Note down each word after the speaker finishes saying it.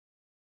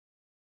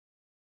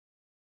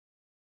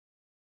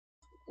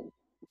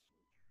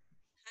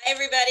Hi,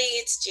 everybody.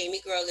 It's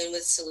Jamie Grogan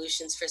with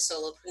Solutions for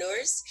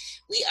Solopreneurs.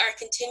 We are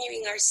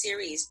continuing our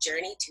series,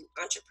 Journey to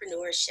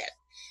Entrepreneurship.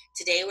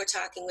 Today, we're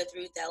talking with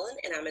Ruth Ellen,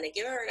 and I'm going to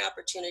give her an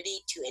opportunity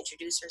to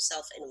introduce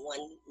herself in 1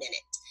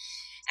 minute.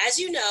 As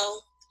you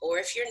know, or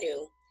if you're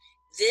new,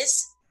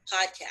 this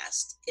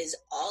podcast is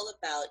all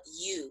about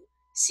you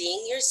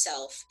seeing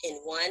yourself in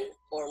one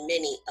or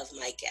many of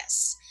my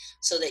guests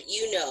so that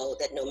you know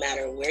that no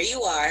matter where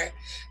you are,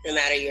 no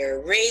matter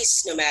your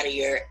race, no matter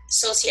your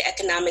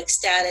socioeconomic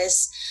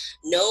status,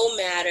 no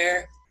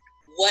matter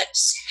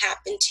what's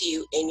happened to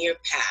you in your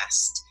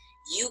past,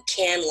 you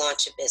can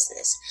launch a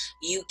business,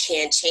 you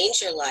can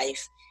change your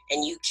life,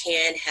 and you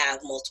can have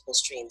multiple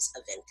streams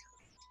of income.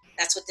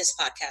 That's what this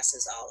podcast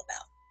is all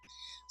about.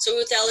 So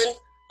Ruth Ellen,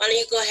 why don't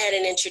you go ahead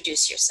and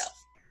introduce yourself?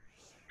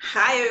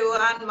 Hi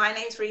everyone, my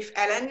name's Ruth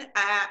Ellen.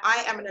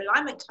 I am an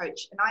alignment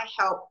coach and I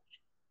help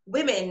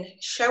women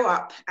show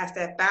up as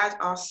their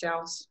badass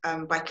selves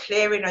by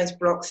clearing those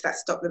blocks that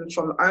stop them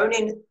from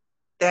owning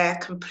their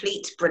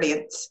complete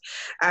brilliance.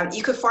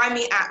 You can find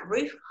me at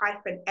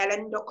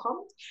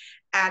ruth-ellen.com,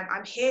 and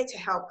I'm here to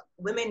help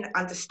women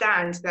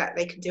understand that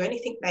they can do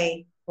anything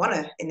they want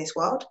to in this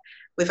world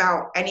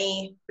without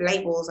any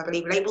labels. I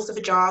believe labels are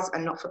for jars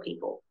and not for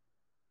people.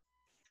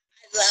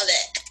 I love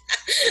it.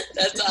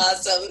 That's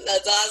awesome.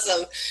 That's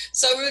awesome.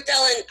 So Ruth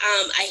Ellen,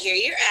 I hear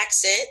your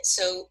accent.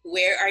 So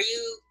where are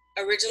you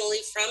originally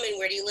from and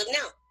where do you live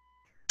now?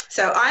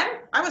 So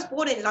I was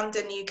born in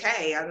London,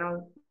 UK, and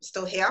I'm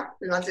still here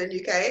in London,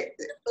 UK,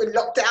 in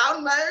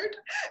lockdown mode.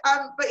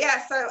 But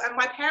yeah, so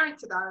my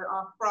parents though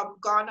are from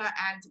Ghana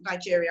and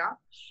Nigeria,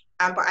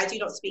 but I do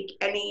not speak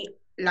any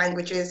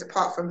languages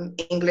apart from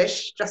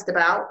English, just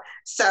about.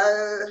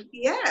 So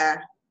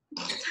yeah.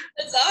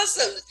 That's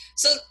awesome.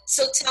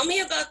 So tell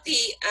me about the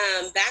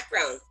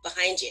background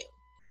behind you.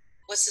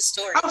 What's the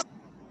story? Oh,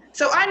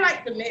 so I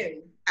like the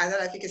moon. I don't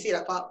know if you can see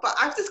that part, but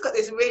I've just got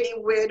this really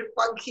weird,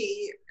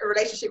 funky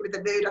relationship with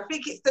the moon. I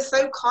think it's just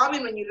so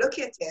calming when you look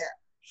at it.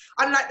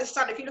 Unlike the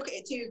sun, if you look at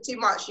it too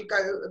much, you go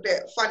a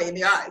bit funny in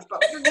the eyes.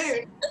 But with the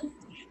moon,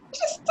 it's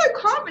just so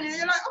calming, and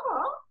you're like,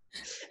 oh.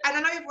 And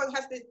I know everyone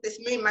has this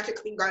moon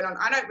magic thing going on.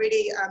 I don't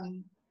really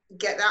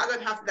get that. I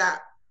don't have that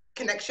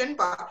connection,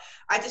 but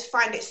I just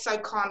find it so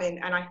calming,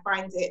 and I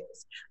find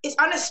it's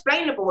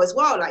unexplainable as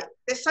well. Like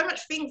there's so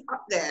much things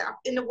up there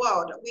in the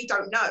world that we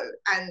don't know,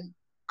 and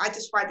I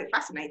just find it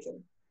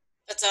fascinating.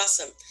 That's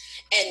awesome.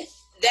 And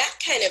that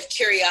kind of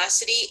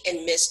curiosity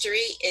and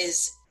mystery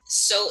is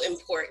so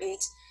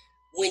important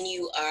when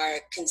you are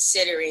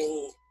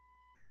considering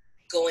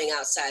going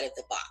outside of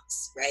the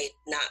box, right?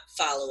 Not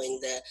following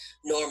the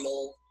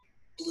normal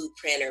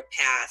blueprint or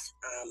path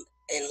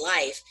in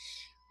life,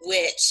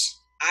 which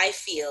I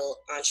feel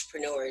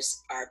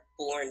entrepreneurs are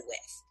born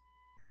with.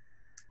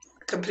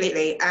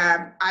 Completely.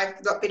 I've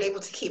not been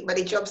able to keep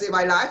many jobs in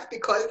my life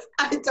because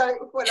I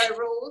don't follow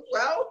rules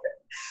well.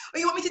 Or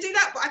you want me to do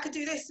that, but I could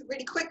do this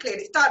really quickly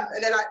and it's done.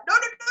 And they're like, no,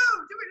 do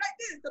it like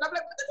this. And I'm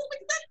like, what does it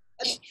make sense?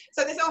 And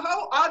so there's a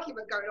whole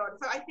argument going on.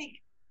 So I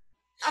think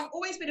I've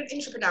always been an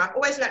entrepreneur. I've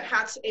always learned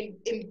how to,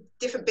 in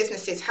different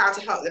businesses, how to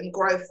help them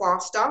grow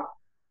faster.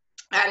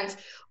 And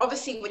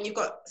obviously when you've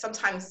got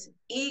sometimes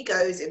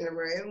egos in the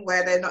room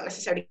where they're not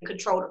necessarily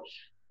controlled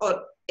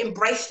or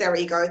embrace their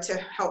ego to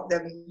help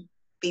them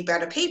be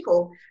better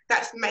people,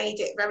 that's made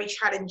it very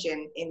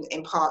challenging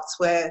in parts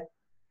where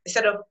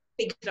instead of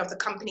thinking of the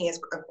company as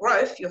a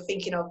growth, you're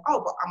thinking of,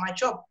 oh, but on my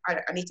job, I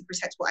need to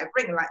protect what I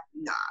bring. I'm like,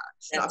 nah,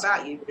 it's not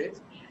about you, dude.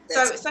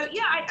 So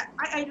yeah,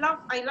 I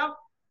love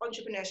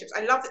entrepreneurships.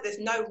 I love that there's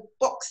no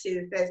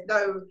boxes,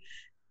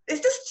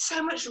 there's just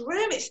so much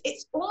room.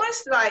 It's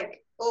almost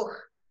like, oh,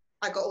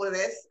 I got all of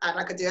this and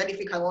I could do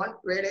anything I want,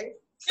 really.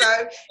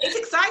 So it's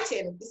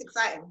exciting. It's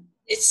exciting.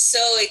 It's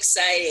so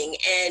exciting.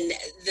 And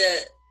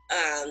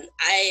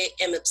I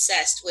am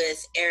obsessed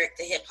with Eric,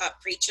 the hip hop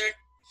preacher.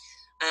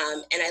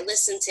 And I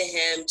listen to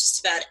him just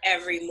about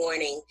every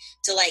morning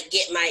to like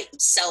get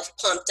myself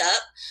pumped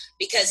up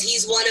because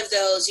he's one of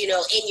those,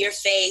 in your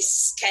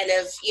face kind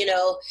of, you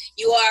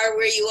are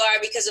where you are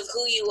because of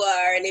who you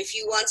are. And if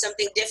you want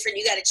something different,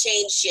 you got to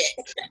change shit.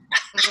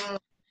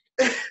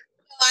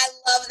 I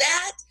love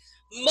that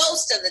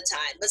most of the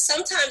time. But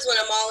sometimes when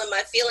I'm all in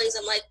my feelings,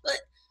 I'm like,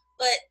 but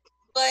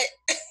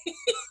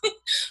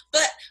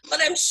but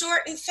I'm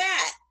short and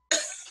fat.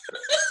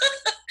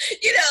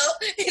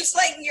 It's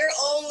like your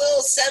own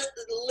little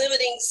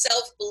limiting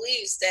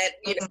self-beliefs that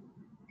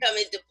come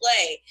into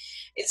play.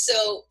 And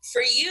so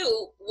for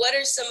you, what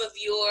are some of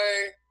your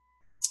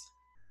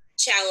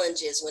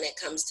challenges when it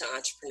comes to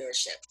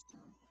entrepreneurship?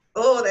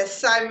 Oh, there's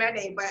so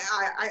many, but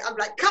I'm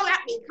like, come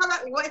at me,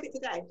 what is it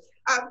today?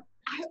 I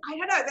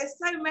don't know, there's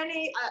so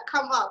many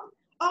come up.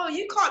 Oh,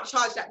 you can't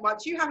charge that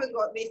much, you haven't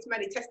got this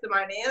many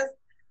testimonials.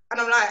 And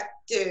I'm like,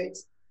 dude,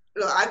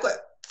 look, I've got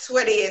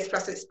 20 years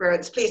plus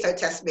experience, please don't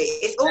test me.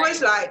 It's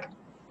almost like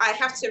I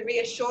have to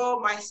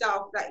reassure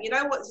myself that, you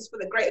know what, this is for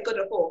the greater good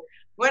of all.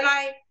 When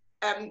I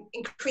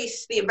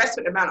increase the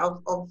investment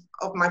amount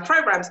of my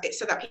programs, it's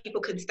so that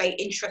people can stay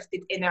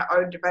interested in their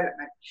own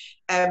development.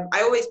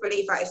 I always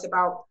believe that it's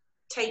about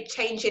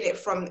changing it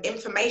from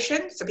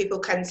information so people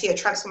can see a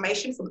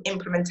transformation from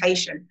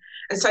implementation.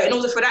 And so in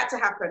order for that to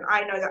happen,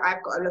 I know that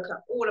I've got to look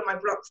at all of my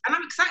blocks, and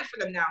I'm excited for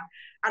them now.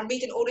 I'm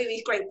reading all of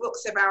these great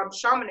books around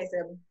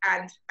shamanism,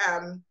 and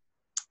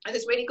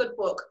this really good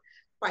book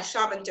by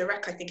Shaman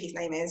Durek, I think his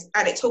name is,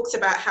 and it talks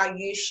about how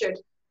you should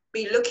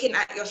be looking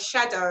at your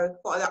shadow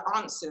for the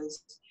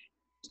answers.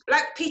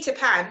 Like Peter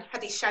Pan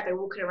had his shadow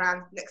walking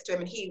around next to him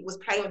and he was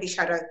playing with his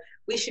shadow.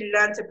 We should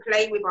learn to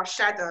play with our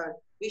shadow.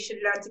 We should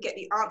learn to get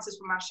the answers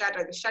from our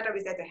shadow. The shadow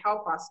is there to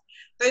help us.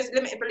 Those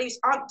limited beliefs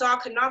aren't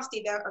dark and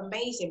nasty. They're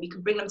amazing. We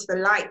can bring them to the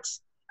light.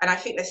 And I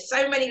think there's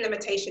so many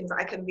limitations that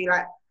I can be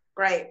like,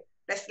 great,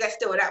 let's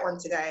deal with that one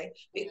today.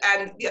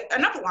 And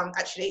another one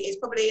actually is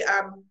probably,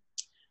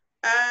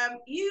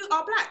 you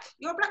are black.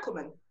 You're a black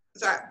woman.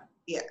 It's like,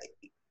 yeah.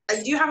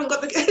 And you haven't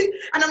got the,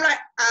 and I'm like,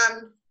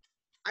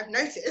 I've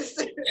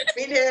noticed.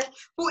 Been here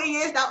 40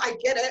 years now. I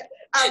get it.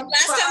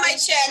 Last time I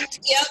checked,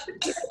 yep.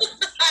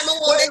 I'm a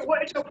woman.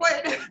 What is your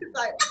point? It's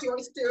like, do you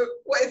want to do?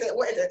 What is it?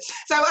 What is it?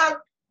 So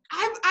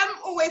I'm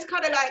always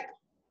kind of like,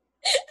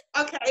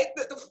 okay.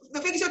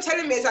 The things you're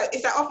telling me is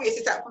that obvious.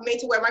 Is that for me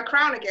to wear my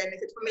crown again?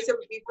 Is it for me to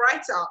be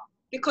brighter?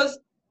 Because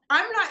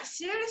I'm like,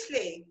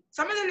 seriously,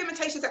 some of the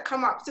limitations that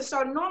come up just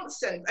are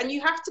nonsense, and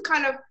you have to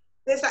kind of.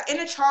 There's that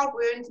inner child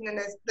wound, and then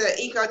there's the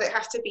ego that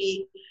has to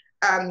be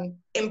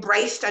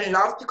embraced and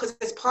loved, because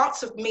there's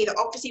parts of me that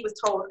obviously was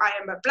told I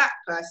am a black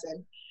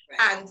person,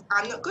 right, and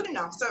I'm not good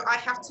enough. So I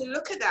have to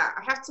look at that.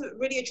 I have to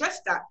really address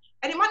that.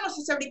 And it might not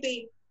necessarily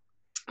be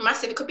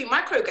massive. It could be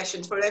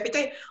microaggressions for every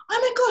day. Oh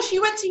my gosh,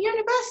 you went to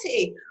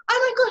university.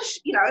 Oh my gosh,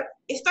 you know,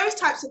 it's those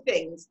types of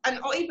things.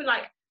 And or even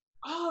like,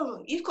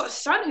 oh, you've got a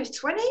son who's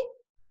 20?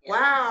 Yeah.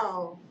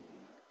 Wow.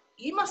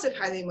 You must have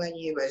had him when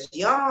you was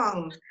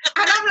young.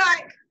 And I'm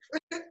like,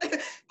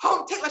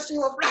 oh, take my shoe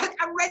off, like,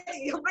 I'm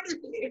ready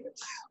for you.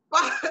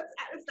 But at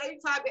the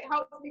same time, it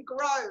helps me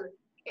grow.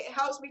 It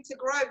helps me to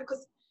grow,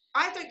 because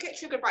I don't get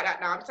triggered by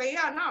that now. I'm saying,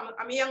 yeah, no,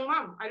 I'm a young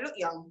mum. I look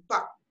young,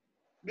 but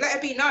let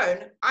it be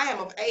known, I am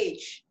of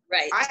age.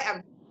 Right.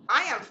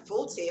 I am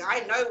 40.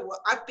 I know what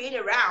I've been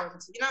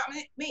around. You know what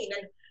I mean?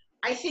 And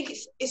I think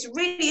it's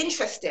really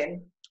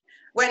interesting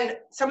when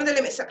some of the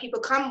limits that people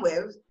come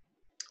with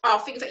are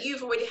things that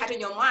you've already had in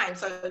your mind.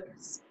 So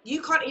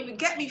you can't even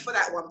get me for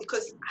that one,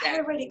 because I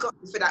already got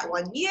you for that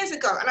one years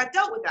ago, and I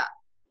dealt with that.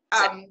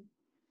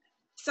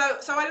 So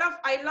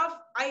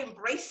I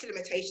embrace the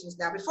limitations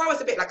now. Before I was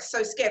a bit like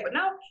so scared, but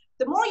now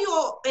the more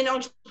you're in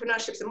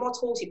entrepreneurship, the more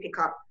tools you pick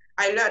up.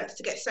 I learned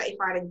to get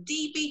certified in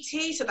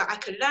DBT so that I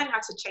could learn how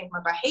to change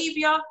my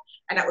behavior,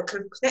 and that would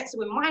connect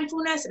with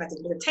mindfulness, and I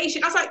did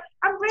meditation. I was like,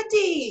 I'm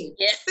ready.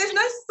 Yeah. There's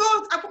no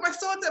swords. I put my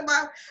swords and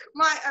my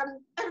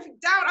everything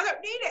down. I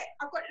don't need it.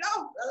 I've got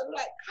love. I'm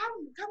like,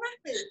 come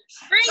at me.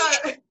 Bring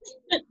it.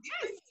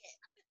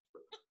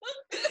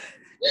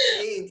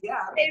 Yes.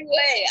 Yeah. Same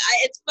way.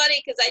 It's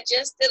funny because I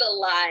just did a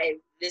live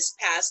this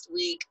past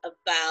week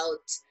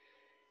about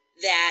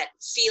that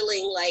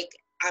feeling like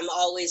I'm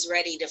always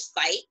ready to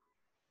fight,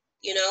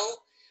 you know?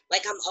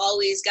 Like I'm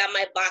always got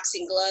my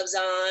boxing gloves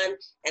on,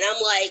 and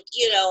I'm like,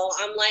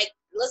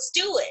 let's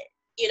do it,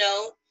 you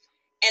know?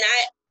 And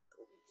I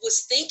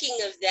was thinking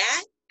of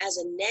that as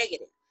a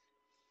negative,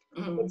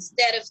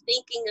 instead of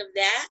thinking of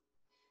that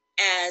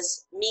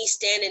as me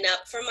standing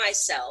up for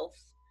myself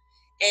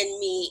and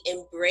me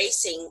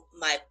embracing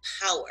my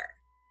power.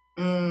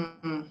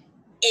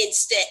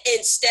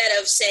 Instead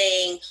of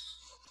saying,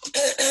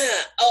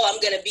 oh,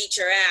 I'm going to beat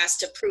your ass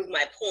to prove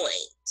my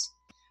point.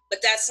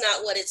 But that's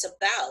not what it's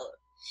about.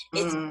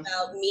 It's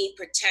about me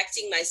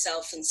protecting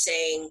myself and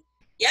saying,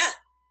 yeah,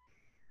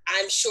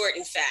 I'm short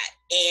and fat.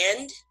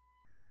 And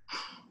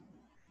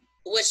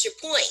what's your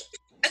point?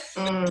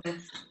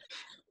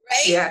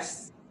 Right?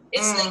 Yes.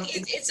 It's like,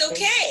 it's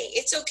okay.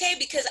 It's okay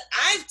because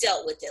I've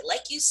dealt with it.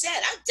 Like you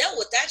said, I've dealt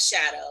with that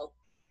shadow.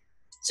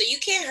 So you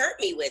can't hurt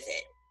me with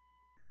it.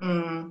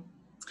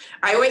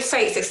 I always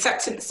say it's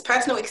acceptance,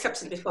 personal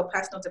acceptance before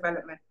personal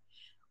development.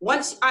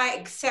 Once I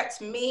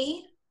accept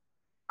me,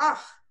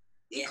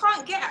 you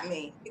can't get at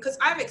me because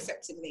I've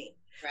accepted me.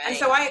 Right. And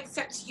so I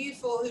accept you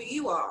for who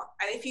you are.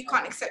 And if you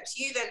can't accept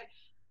you, then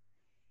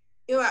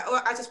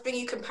I just bring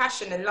you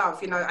compassion and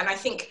love, and I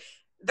think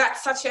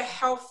that's such a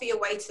healthier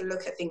way to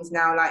look at things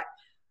now. Like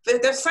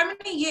there's so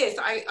many years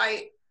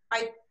I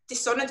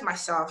dishonored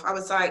myself. I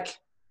was like,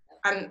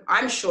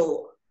 I'm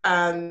short.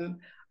 I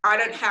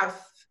don't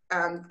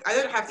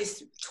have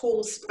this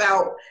tall,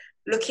 spelt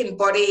looking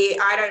body.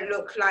 I don't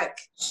look like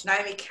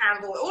Naomi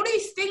Campbell. All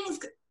these things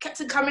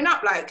kept coming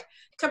up, like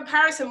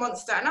comparison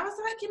monster. And I was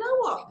like, you know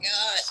what?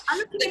 I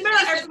look in the mirror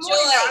every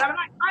morning now, and I'm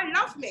like, I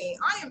love me.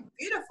 I am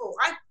beautiful.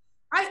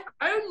 I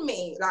own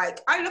me. Like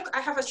I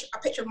have a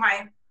picture of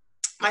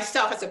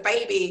myself as a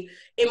baby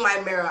in my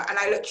mirror, and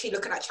I literally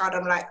look at that child.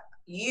 I'm like,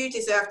 you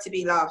deserve to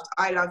be loved.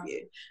 I love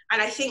you.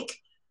 And I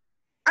think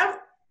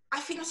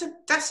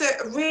that's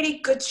a really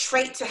good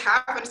trait to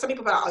have. And some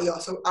people are like, oh, you're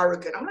so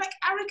arrogant. I'm like,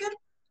 arrogant?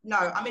 No,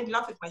 I'm in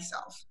love with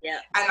myself. Yeah.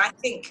 And I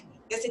think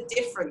there's a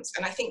difference.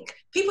 And I think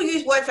people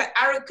use words like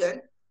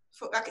arrogant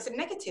for like it's a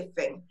negative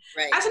thing.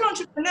 Right. As an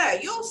entrepreneur,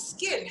 your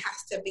skin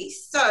has to be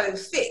so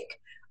thick.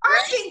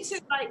 I've been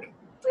to like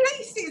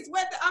places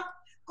where I've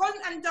gone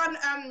and done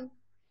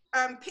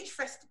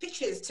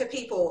pitches to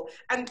people,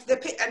 and the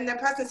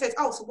person says,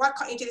 "Oh, so why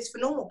can't you do this for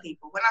normal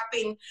people?" When I've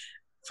been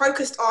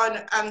focused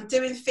on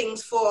doing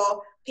things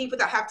for people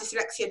that have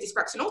dyslexia,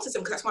 dyspraxia, and autism,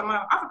 because that's one of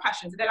my other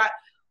passions. And they're like,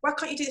 "Why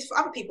can't you do this for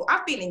other people?"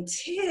 I've been in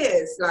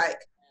tears,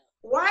 like,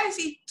 why is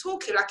he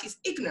talking like he's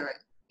ignorant,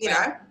 you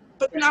know?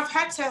 But then I've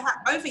had to,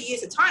 over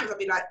years of times, I'll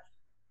be like,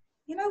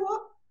 you know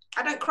what?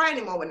 I don't cry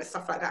anymore when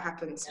stuff like that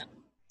happens. Yeah.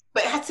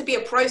 But it had to be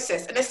a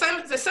process. And there's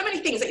so many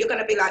things that you're going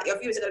to be like, your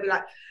viewers are going to be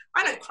like,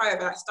 I don't cry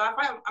over that stuff.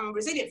 I'm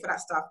resilient for that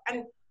stuff.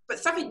 But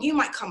something new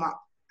might come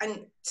up.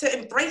 And to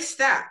embrace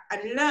that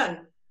and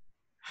learn,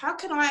 how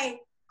can I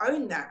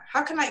own that?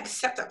 How can I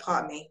accept that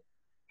part of me?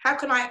 How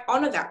can I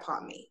honor that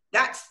part of me?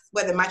 That's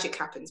where the magic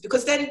happens.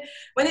 Because then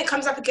when it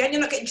comes up again,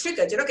 you're not getting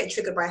triggered. You're not getting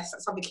triggered by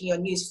something in your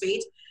news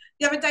feed.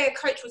 The other day, a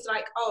coach was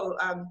like,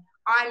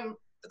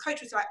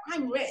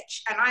 I'm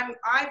rich and I've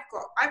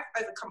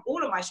overcome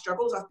all of my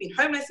struggles. I've been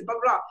homeless and blah,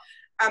 blah,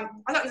 blah.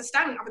 I don't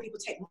understand when other people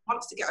take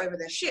months to get over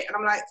their shit. And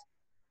I'm like,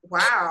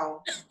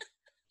 wow.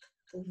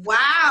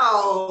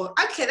 Wow.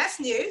 Okay, that's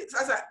new. So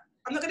I was like,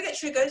 I'm not going to get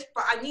triggered,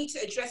 but I need to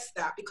address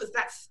that because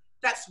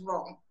that's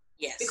wrong.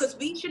 Yes. Because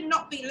we should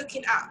not be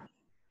looking at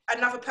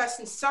another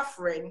person's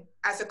suffering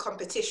as a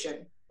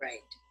competition.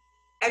 Right.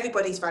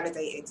 Everybody's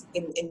validated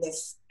in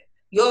this.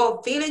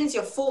 Your feelings,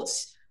 your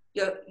thoughts,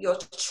 your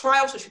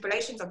trials or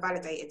tribulations are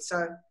validated.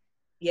 So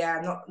yeah,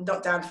 I'm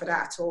not down for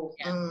that at all.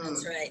 Yeah,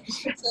 that's right.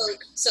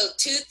 So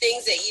two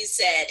things that you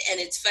said, and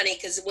it's funny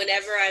because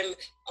whenever I'm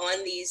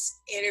on these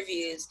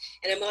interviews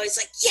and I'm always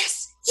like,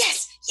 yes,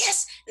 yes,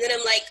 yes. And then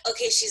I'm like,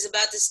 okay, she's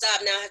about to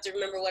stop. Now I have to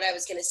remember what I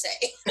was going to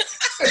say.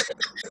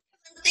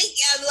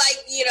 I'm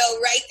like,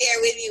 right there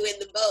with you in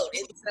the boat.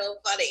 It's so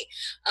funny.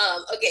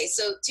 Okay,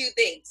 so two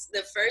things.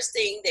 The first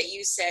thing that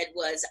you said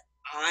was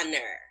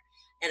honor.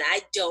 And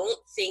I don't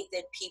think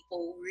that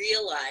people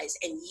realize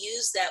and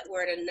use that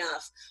word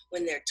enough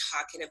when they're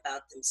talking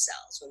about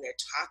themselves, when they're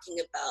talking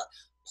about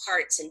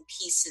parts and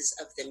pieces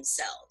of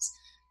themselves.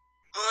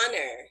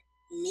 Honor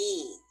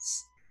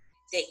means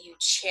that you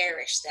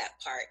cherish that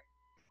part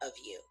of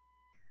you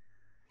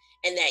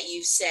and that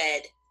you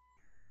said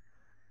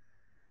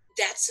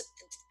that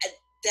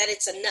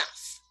it's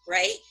enough,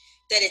 right?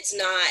 That it's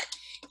not,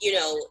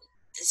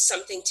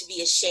 something to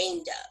be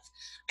ashamed of.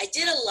 I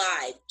did a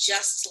live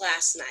just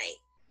last night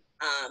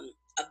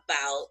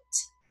about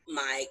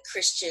my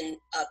Christian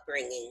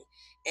upbringing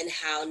and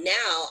how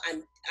now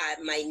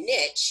my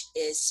niche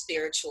is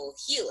spiritual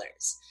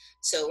healers.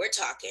 So we're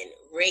talking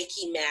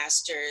Reiki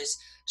masters,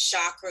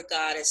 chakra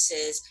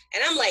goddesses,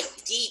 and I'm like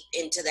deep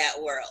into that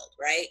world,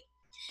 right?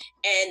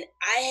 And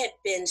I had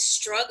been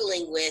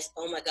struggling with,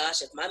 oh my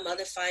gosh, if my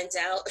mother finds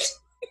out,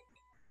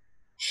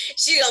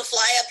 she's gonna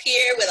fly up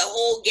here with a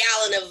whole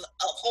gallon of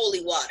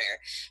holy water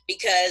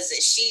because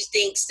she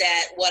thinks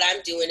that what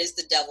I'm doing is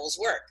the devil's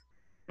work.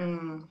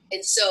 Mm.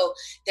 And so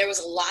there was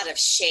a lot of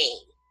shame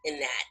in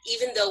that.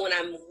 Even though when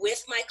I'm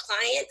with my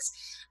clients,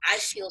 I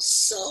feel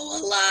so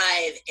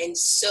alive and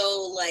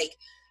so like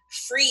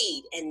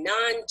freed and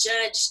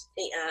non-judged,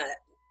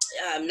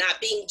 not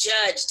being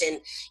judged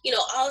and,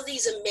 all of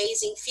these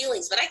amazing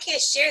feelings. But I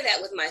can't share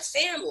that with my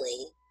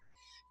family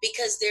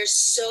because they're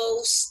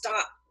so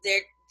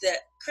the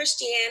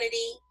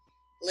Christianity,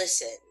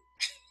 listen,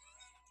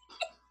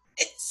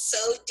 it's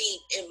so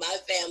deep in my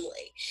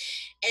family.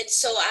 And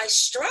so I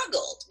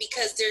struggled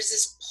because there's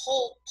this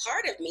whole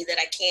part of me that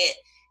I can't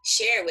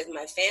share with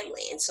my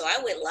family. And so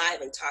I went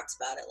live and talked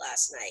about it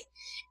last night.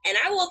 And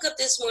I woke up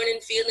this morning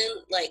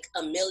feeling like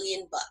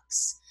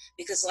 $1,000,000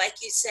 because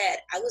like you said,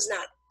 I was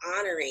not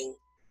honoring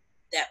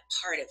that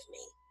part of me.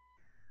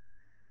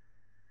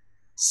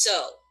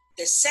 So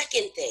the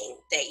second thing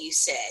that you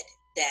said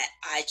that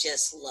I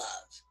just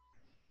love,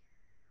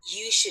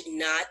 you should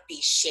not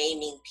be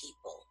shaming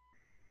people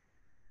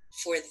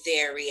for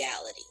their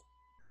reality.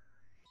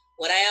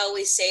 What I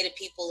always say to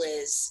people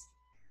is,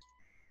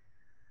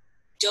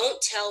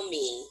 don't tell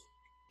me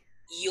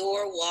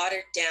your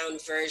watered down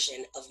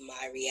version of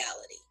my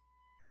reality,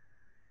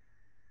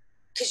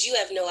 because you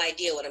have no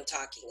idea what I'm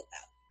talking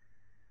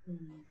about.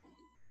 Mm-hmm.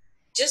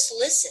 Just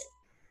listen.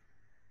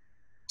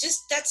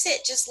 That's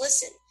it. Just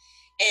listen.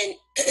 And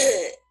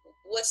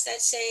what's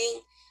that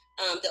saying?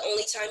 The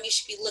only time you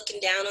should be looking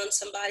down on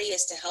somebody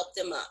is to help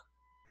them up.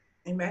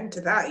 Amen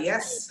to that,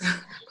 yes.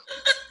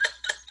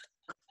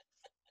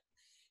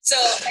 So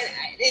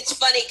it's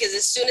funny because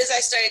as soon as I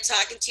started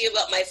talking to you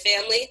about my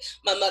family,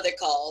 my mother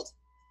called.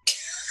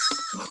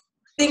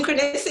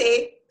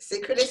 Synchronicity.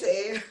 I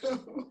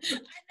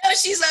know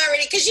she's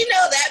already, because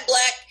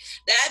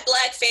that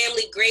black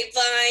family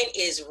grapevine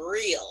is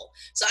real.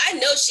 So I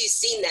know she's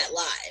seen that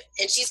live,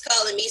 and she's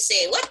calling me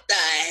saying, what the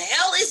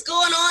hell is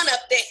going on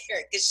up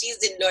there? Because she's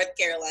in North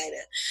Carolina.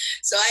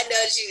 So I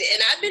know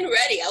and I've been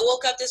ready. I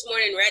woke up this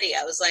morning ready.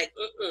 I was like,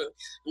 I'm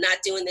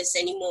not doing this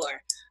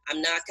anymore.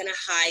 I'm not going to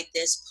hide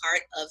this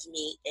part of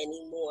me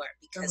anymore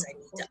because I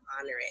need to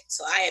honor it.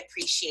 So I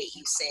appreciate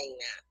you saying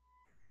that.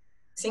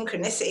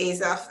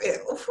 Synchronicities are,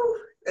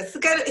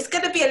 it's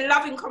going to be a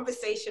loving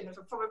conversation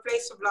from a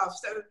place of love.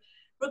 So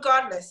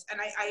regardless, and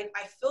I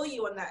feel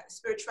you on that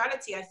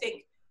spirituality. I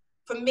think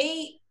for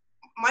me,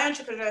 my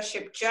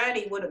entrepreneurship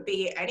journey wouldn't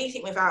be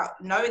anything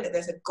without knowing that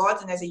there's a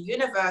God and there's a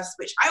universe,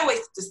 which I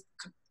always just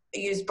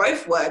use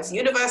both words,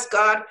 universe,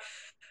 God,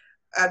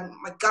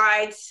 my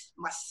guides,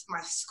 my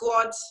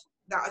squad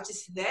that are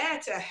just there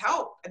to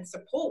help and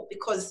support,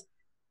 because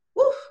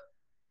whew,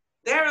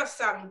 there are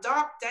some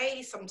dark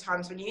days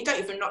sometimes when you don't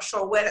even not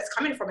sure where that's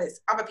coming from.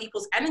 It's other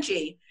people's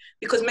energy,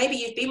 because maybe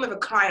you've been with a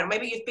client, or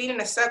maybe you've been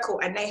in a circle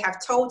and they have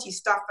told you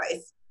stuff that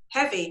is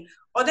heavy,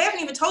 or they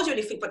haven't even told you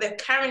anything, but they're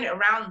carrying it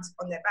around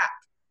on their back.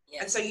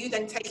 Yes. And so you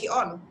then take it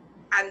on,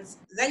 and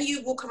then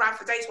you walk around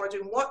for days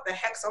wondering what the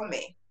heck's on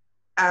me.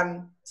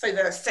 So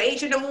the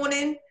sage in the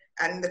morning,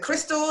 and the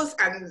crystals,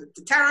 and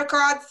the tarot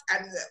cards,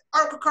 and the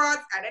oracle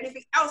cards, and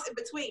anything else in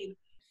between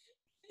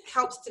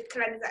helps to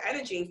cleanse that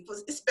energy. For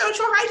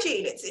spiritual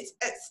hygiene, it's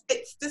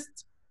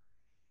just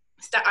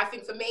that I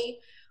think for me,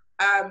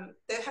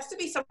 there has to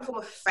be some form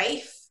of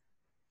faith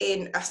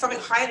in something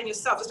higher than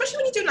yourself, especially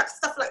when you do like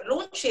stuff like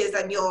launches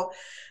and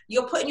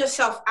you're putting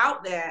yourself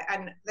out there,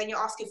 and then you're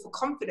asking for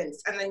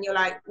confidence, and then you're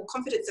like, well,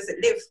 confidence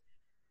doesn't live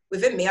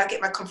within me. I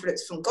get my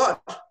confidence from God,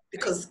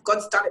 because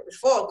God's done it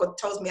before. God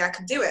tells me I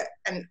can do it.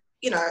 And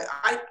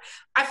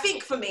I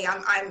think for me,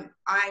 I'm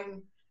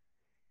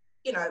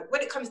you know,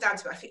 when it comes down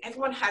to it, I think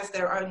everyone has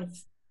their own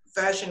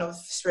version of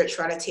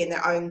spirituality and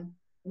their own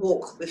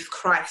walk with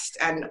Christ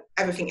and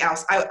everything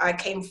else. I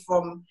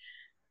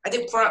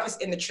didn't grow up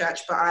in the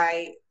church, but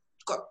I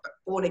got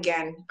born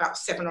again about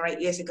 7 or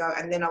 8 years ago,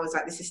 and then I was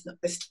like,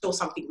 there's still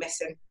something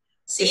missing.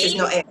 See? This is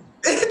not it.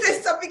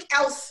 There's something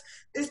else.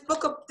 This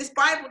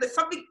Bible, there's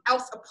something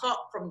else apart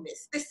from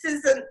this. This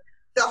isn't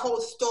the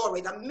whole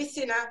story. I'm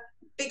missing a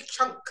big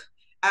chunk.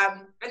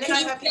 And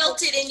then you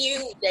felt it in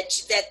you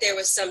that there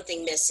was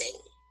something missing.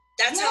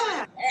 That's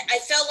how I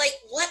felt like,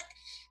 what,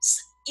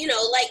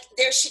 like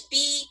there should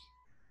be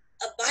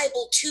a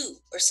Bible 2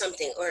 or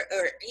something, or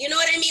you know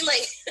what I mean?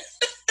 Like,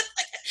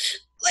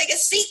 like a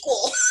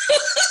sequel.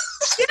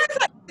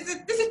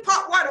 This is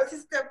part 1, or this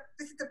is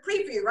the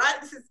preview, right?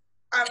 This is,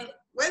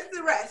 where's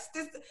the rest?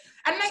 And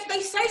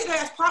they say that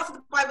there's parts of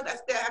the Bible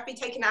that have been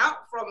taken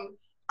out from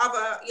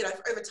other,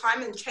 over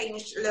time and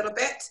changed a little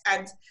bit.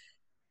 And,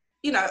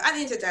 at the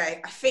end of the day,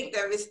 I think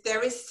there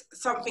is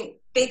something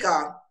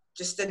bigger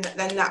just than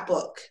that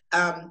book.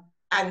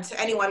 And to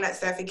anyone that's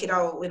there thinking,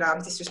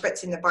 I'm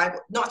disrespecting the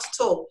Bible, not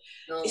at all.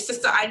 No. It's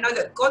just that I know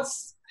that God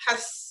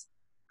has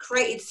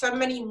created so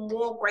many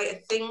more greater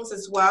things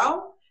as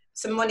well.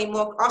 So many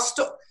more.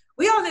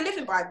 We are the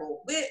living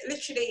Bible. We're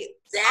literally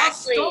our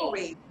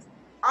stories,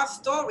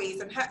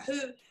 and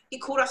who He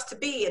called us to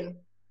be. And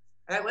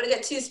I don't want to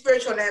get too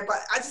spiritual there, but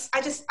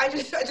I just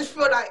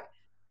feel like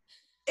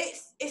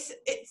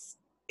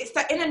it's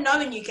that inner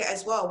knowing you get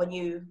as well when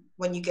you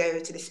go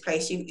to this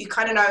place. You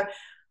kind of know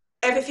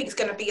everything's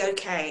going to be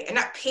okay, and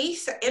that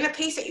inner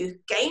peace that you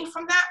gain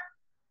from that,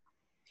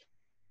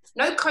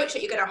 no coach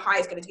that you're going to hire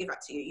is going to give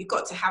that to you. You've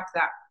got to have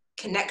that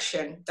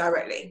connection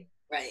directly.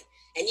 Right,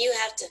 and you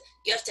have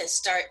to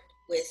start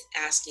with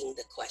asking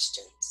the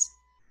questions,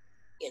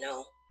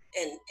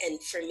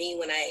 And for me,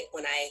 when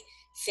I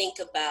think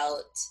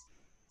about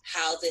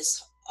how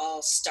this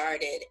all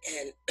started,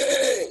 and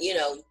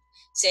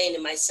saying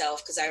to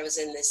myself, because I was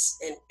in this,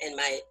 and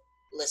my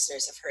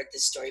listeners have heard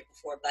this story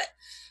before, but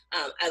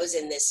I was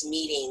in this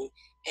meeting,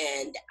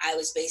 and I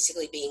was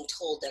basically being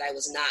told that I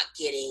was not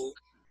getting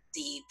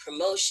the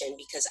promotion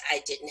because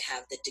I didn't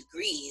have the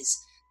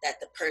degrees that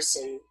the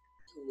person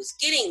who was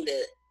getting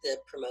the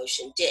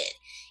promotion did.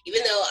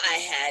 Even though I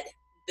had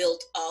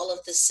built all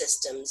of the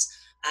systems,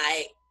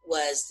 I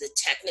was the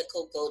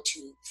technical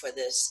go-to for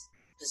this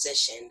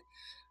position.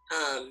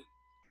 And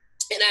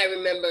I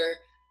remember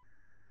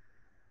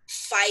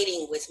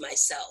fighting with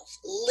myself,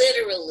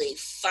 literally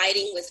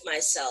fighting with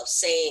myself,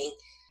 saying,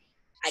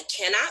 I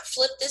cannot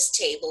flip this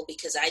table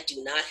because I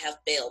do not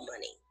have bail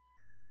money.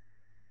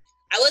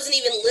 I wasn't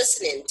even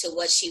listening to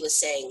what she was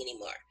saying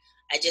anymore.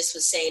 I just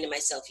was saying to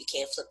myself, you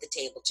can't flip the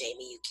table,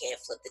 Jamie. You can't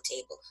flip the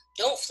table.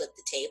 Don't flip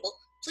the table.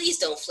 Please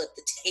don't flip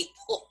the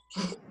table.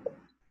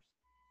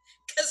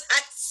 Because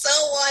I so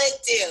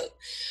wanted to.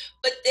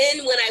 But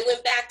then when I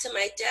went back to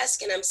my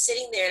desk and I'm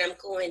sitting there and I'm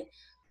going,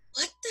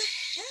 what the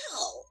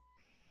hell?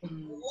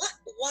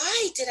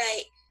 Why did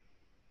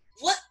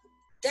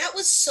that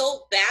was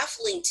so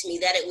baffling to me,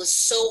 that it was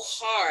so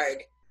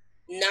hard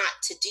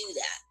not to do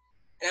that.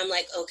 And I'm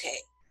like, okay,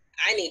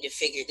 I need to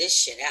figure this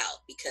shit out,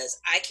 because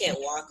I can't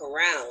walk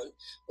around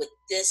with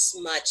this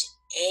much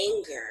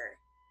anger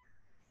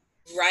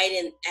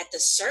right at the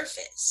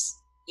surface,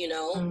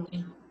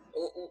 Mm-hmm.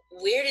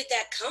 Where did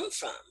that come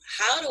from?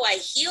 How do I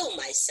heal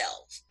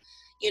myself?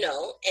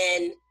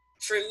 And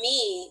for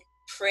me,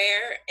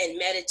 prayer and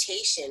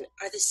meditation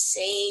are the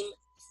same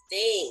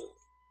thing.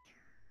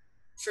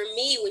 for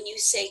me, when you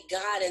say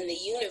God and the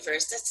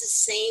universe, that's the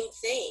same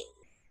thing.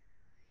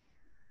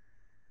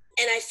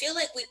 And I feel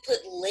like we put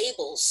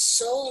labels,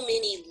 so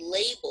many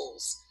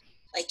labels.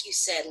 Like you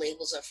said,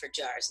 labels are for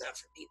jars, not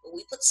for people.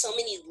 We put so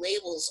many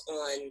labels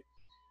on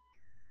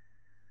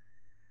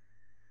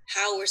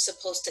how we're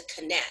supposed to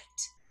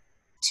connect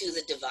to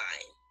the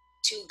divine,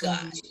 to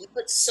God. We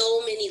put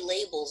so many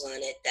labels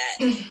on it that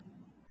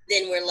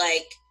then we're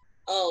like,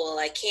 oh, well,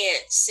 I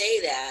can't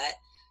say that,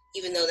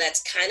 even though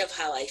that's kind of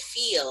how I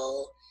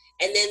feel.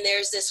 And then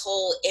there's this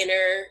whole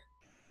inner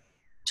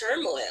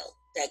turmoil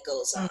that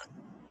goes on.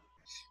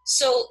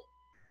 So,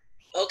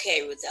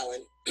 okay, Ruth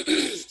Ellen,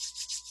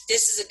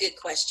 this is a good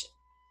question.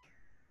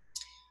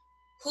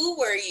 Who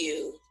were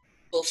you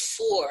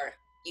before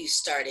you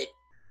started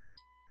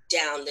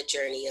down the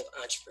journey of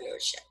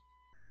entrepreneurship?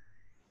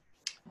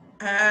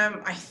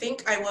 I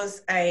think I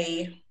was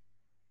a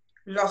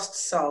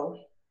lost soul.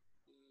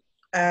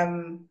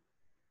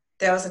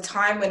 There was a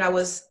time when I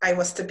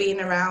must have been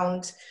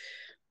around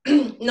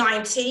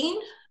 19,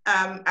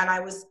 and I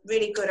was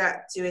really good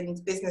at doing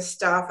business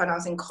stuff, and I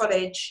was in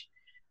college,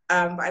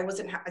 but I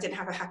didn't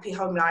have a happy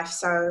home life,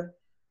 so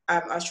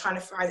I was trying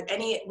to find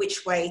any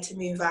which way to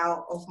move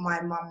out of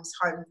my mum's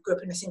home. Grew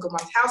up in a single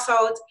mum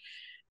household,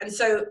 and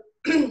so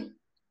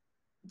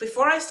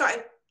before I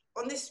started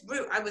on this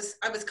route, I was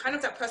kind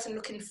of that person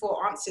looking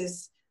for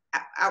answers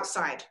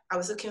outside. I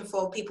was looking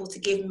for people to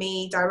give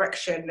me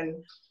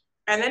direction,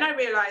 and then I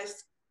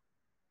realized,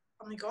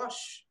 oh my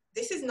gosh,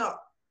 this is not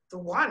the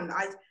one.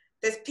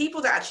 There's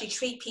people that actually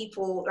treat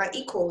people like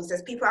equals.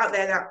 There's people out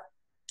there that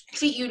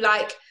treat you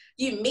like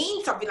you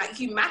mean something, like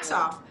you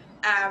matter.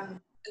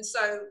 And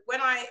so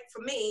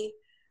for me,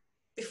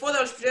 before the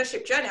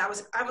entrepreneurship journey, I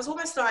was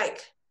almost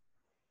like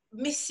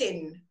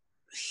missing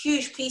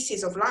huge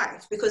pieces of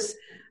life because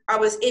I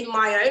was in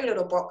my own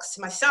little box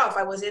to myself.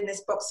 I was in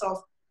this box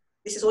of,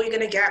 this is all you're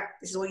going to get.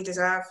 This is all you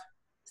deserve.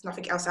 There's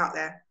nothing else out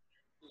there.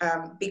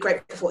 Be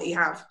grateful for what you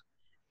have.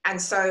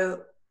 And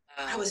so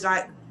I was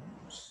like,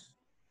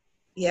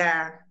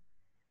 yeah.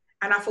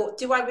 And I thought,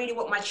 do I really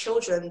want my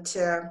children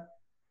to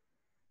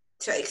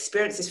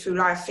experience this through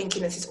life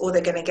thinking this is all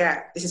they're going to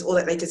get? This is all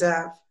that they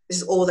deserve.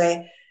 This is all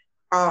they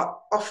are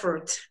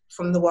offered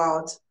from the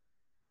world.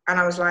 And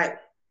I was like,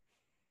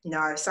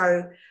 no.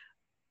 So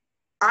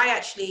I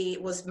actually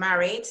was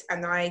married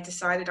and I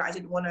decided I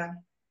didn't want to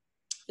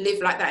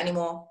live like that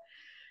anymore.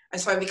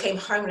 And so I became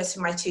homeless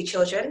with my 2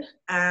 children.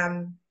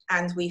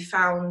 And we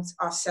found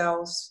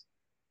ourselves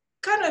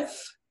kind of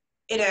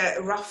in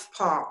a rough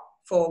part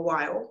for a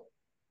while.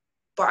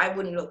 But I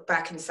wouldn't look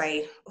back and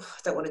say, oh, I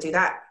don't want to do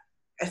that.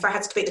 If I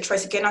had to make the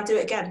choice again, I'd do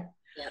it again.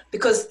 Yeah.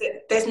 Because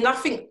there's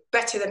nothing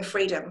better than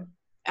freedom.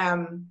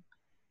 And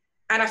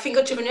I think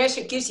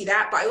entrepreneurship gives you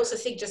that, but I also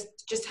think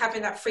just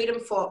having that freedom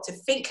to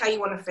think how you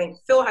want to think,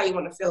 feel how you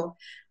want to feel.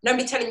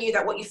 Nobody telling you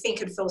that what you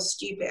think and feel is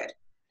stupid.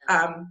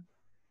 And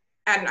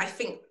I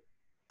think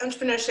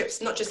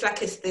entrepreneurship's not just like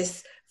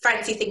this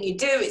fancy thing you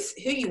do, it's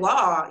who you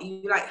are.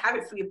 You like have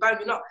it through your bone.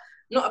 You're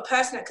not a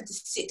person that could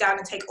just sit down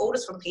and take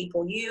orders from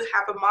people. You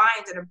have a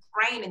mind and a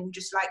brain, and you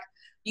just like,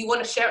 you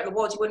want to share it in the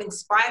world. You want to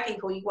inspire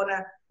people. You want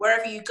to,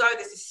 wherever you go,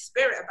 there's this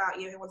spirit about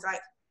you. Everyone's like,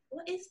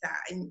 what is that?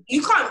 And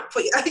you can't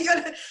put you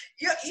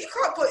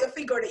can't put your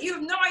finger on it. You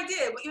have no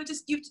idea, but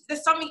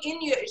there's something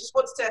in you that just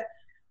wants to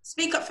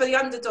speak up for the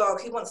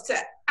underdog, who wants to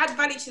add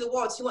value to the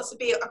world, who wants to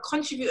be a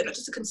contributor, not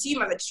just a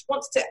consumer, that just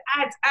wants to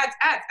add.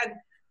 And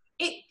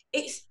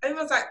it's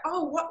everyone's like,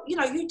 oh, what,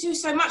 you do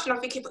so much, and I'm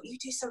thinking, but you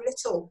do so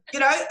little. I'm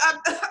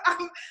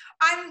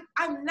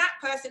that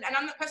person, and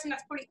I'm that person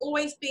that's probably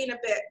always been a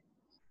bit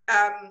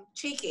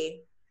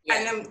cheeky. Yeah.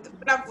 And then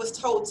when I was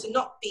told to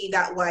not be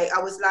that way, I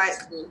was like,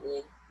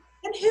 absolutely.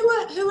 And who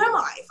am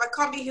I if I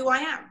can't be who I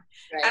am?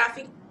 Right. And I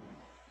think,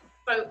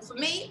 so for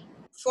me,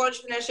 for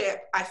entrepreneurship,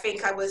 I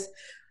think I was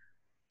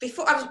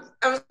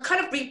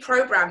kind of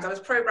reprogrammed. I was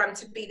programmed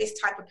to be this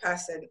type of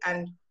person,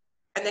 and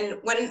then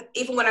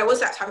when I was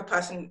that type of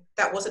person,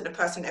 that wasn't the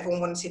person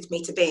everyone wanted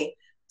me to be.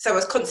 So I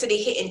was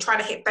constantly trying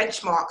to hit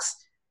benchmarks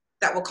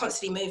that were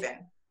constantly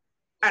moving,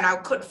 and I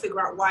couldn't figure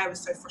out why I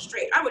was so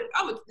frustrated. I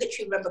would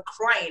literally remember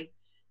crying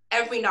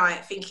every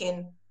night,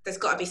 thinking there's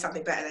got to be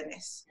something better than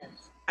this. Yes.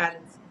 And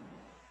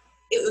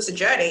it was a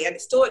journey, and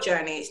it's still a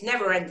journey. It's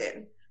never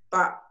ending,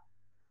 but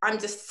I'm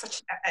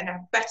just in a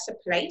better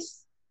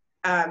place.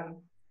 And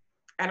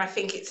I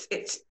think it's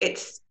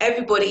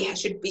everybody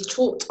should be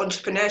taught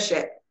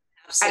entrepreneurship.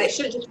 Absolutely. And it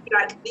shouldn't just be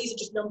like, these are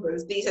just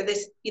numbers. These are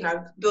this,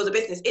 build a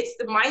business. It's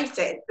the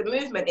mindset, it's the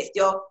movement, it's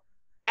your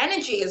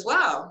energy as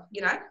well,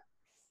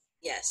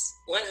 Yes,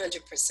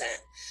 100%.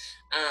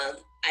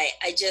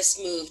 I just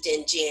moved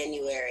in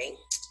January,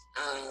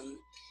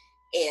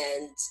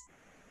 and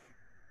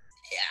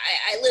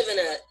I live in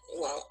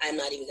I'm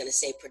not even going to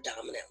say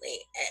predominantly.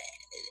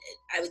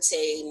 I would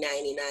say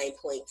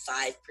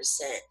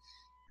 99.5%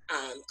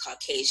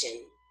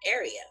 Caucasian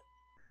area.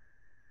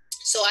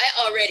 So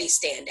I already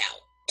stand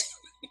out,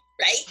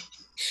 right?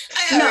 I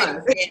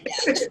already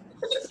stand out.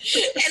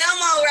 And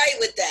I'm all right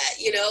with that,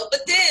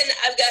 But then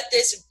I've got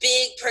this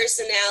big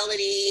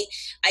personality.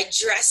 I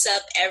dress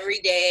up every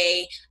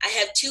day. I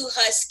have 2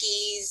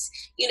 huskies.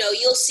 You know,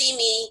 you'll see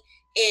me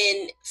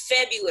in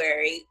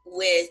February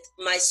with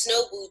my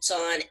snow boots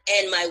on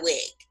and my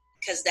wig,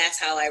 because that's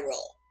how I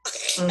roll.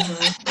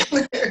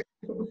 Mm-hmm.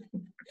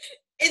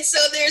 And so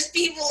there's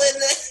people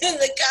in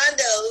the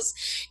condos,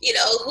 you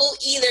know, who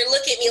either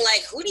look at me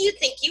like, who do you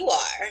think you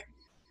are?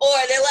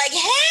 Or they're like,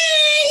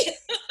 hey,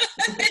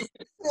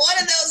 one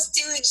of those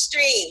 2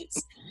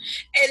 extremes.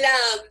 And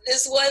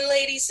this one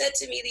lady said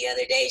to me the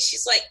other day,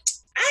 she's like,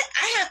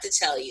 I have to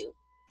tell you,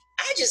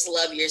 I just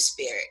love your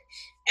spirit.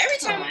 Every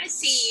time I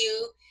see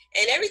you,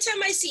 and every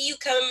time I see you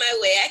coming my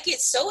way, I get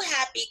so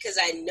happy because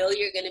I know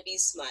you're going to be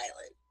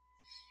smiling.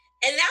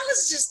 And that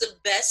was just the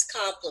best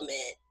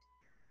compliment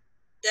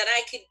that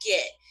I could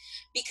get,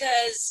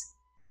 because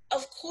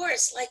of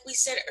course, like we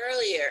said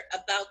earlier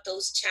about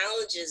those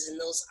challenges and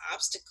those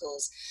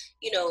obstacles,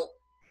 you know,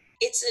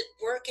 it's a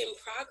work in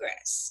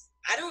progress.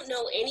 I don't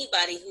know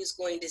anybody who's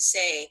going to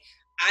say,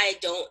 I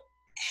don't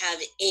have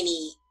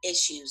any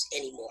issues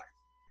anymore.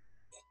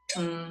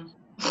 Mm.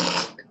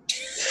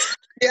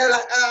 Yeah,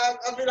 like,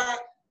 I'll be like,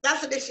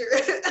 that's an issue.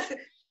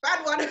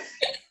 Bad one. Right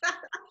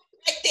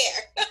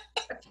there.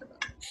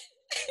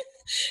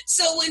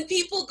 So when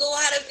people go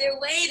out of their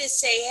way to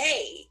say,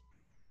 hey,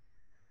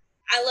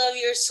 I love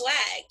your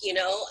swag, you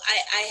know,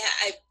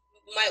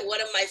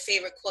 one of my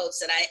favorite quotes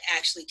that I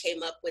actually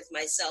came up with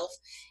myself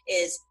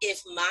is,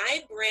 if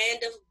my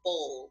brand of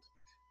bold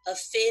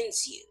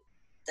offends you,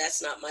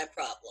 that's not my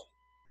problem.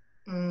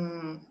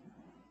 Mm.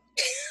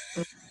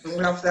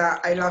 Love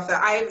that. I love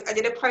that. I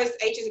did a post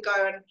ages ago,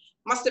 and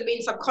must have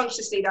been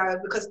subconsciously though,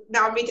 because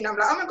now I'm reading, I'm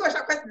like, oh my gosh,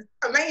 that post is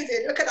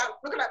amazing. Look at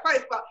that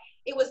post. But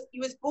he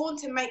was born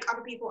to make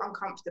other people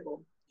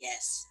uncomfortable.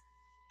 Yes.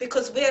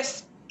 Because we're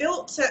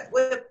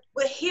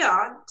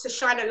here to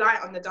shine a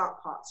light on the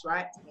dark parts,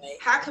 right?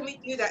 How can we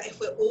do that if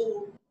we're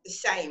all the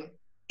same?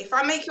 If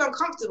I make you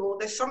uncomfortable,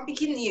 there's something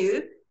in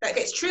you that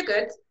gets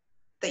triggered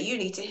that you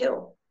need to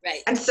heal.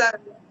 Right. And so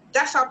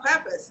that's our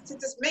purpose, to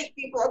just make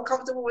people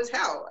uncomfortable as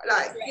hell.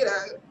 Like, right. You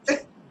know.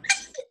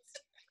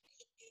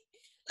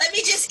 Let me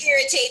just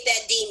irritate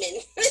that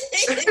demon.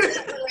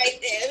 Right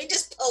there. Let me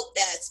just poke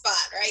that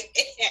spot right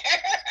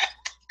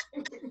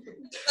there.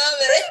 Love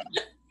it.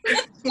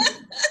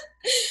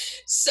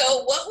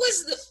 So what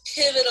was the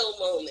pivotal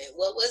moment?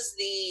 What was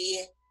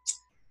the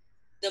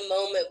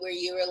moment where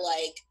you were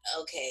like,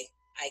 okay,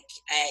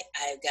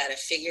 I've got to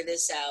figure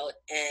this out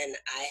and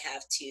I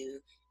have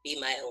to be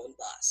my own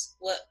boss?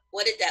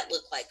 What did that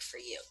look like for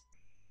you?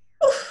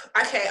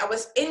 Okay, I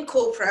was in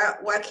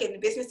corporate working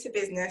business to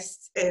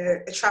business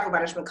in a travel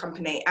management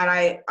company, and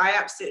I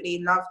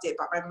absolutely loved it,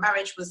 but my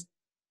marriage was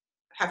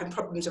having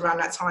problems around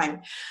that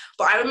time.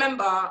 But I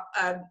remember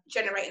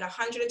generating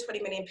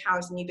 £120 million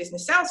in new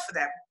business sales for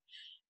them.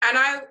 And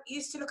I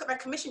used to look at my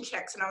commission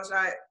checks and I was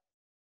like,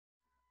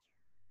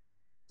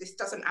 this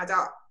doesn't add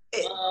up.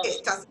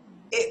 It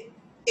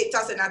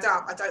doesn't add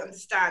up. I don't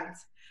understand.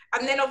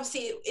 And then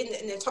obviously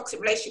in a toxic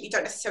relationship, you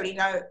don't necessarily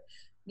know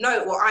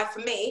for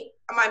me,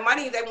 my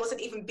money then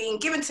wasn't even being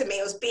given to me.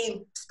 It was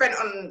being spent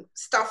on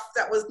stuff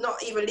that was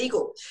not even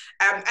legal.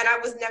 And I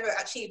was never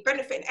actually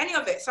benefiting any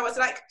of it. So I was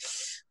like,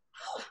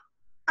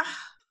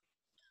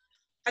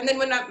 and then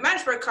when that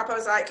marriage broke up, I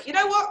was like, you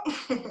know what?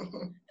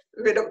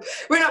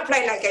 we're not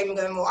playing that game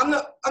anymore. I'm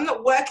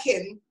not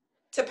working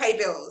to pay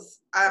bills.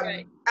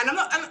 Right. And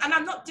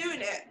I'm not doing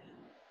it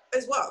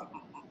as well.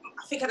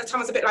 I think at the time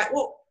I was a bit like,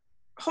 well,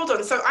 hold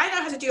on. So I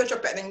know how to do your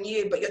job better than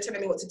you, but you're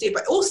telling me what to do.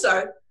 But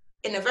also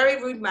in a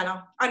very rude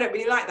manner. I don't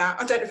really like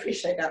that. I don't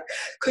appreciate that.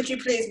 Could you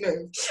please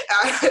move?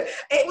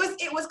 It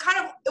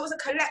was a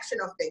collection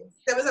of things.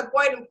 There was a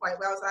boiling point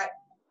where I was like,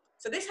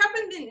 so this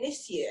happened in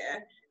this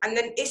year, and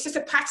then it's just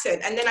a pattern.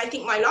 And then I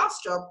think my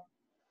last job,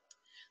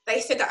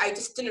 they said that I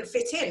just didn't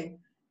fit in.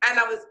 And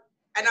I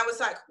was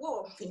like,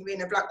 whoa,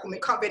 being a black woman,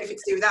 it can't be anything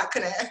to do with that,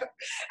 can it?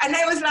 And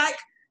they was like,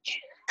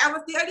 I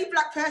was the only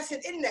black person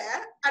in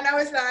there. And I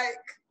was like,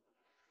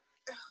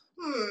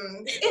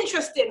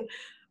 interesting.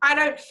 I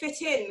don't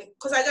fit in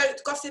because I don't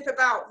gossip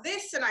about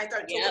this, and I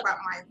don't talk about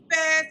my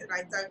affairs, and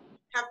I don't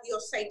have your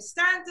same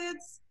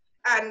standards,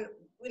 and,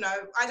 you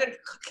know, I don't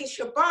kiss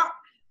your butt.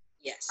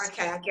 Yes.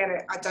 Okay, I get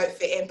it. I don't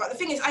fit in. But the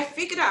thing is, I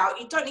figured out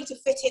you don't need to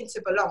fit in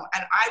to belong.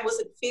 And I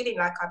wasn't feeling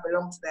like I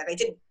belonged there. They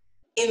didn't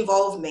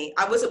involve me.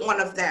 I wasn't one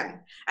of them.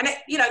 And,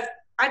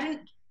 I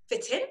didn't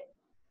fit in.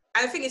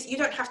 And the thing is, you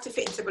don't have to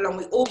fit in to belong.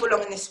 We all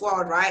belong in this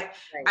world, right?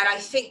 And I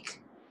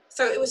think,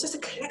 so it was just a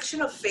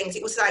collection of things.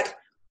 It was like,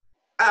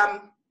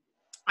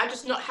 I'm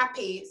just not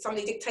happy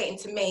somebody dictating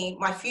to me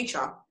my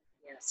future.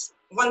 Yes.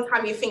 One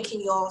time you're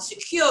thinking you're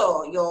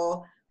secure,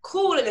 you're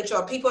cool in a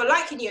job, people are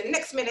liking you, and the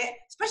next minute,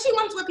 especially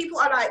ones where people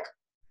are like,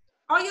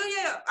 oh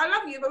yeah, I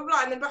love you, blah, blah,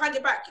 blah, and then behind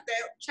your back,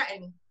 they're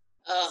chatting.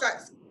 So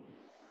it's,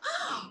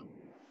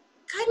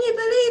 can you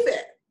believe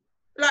it?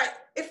 Like,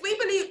 if we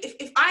believe,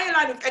 if I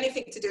align with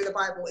anything to do with the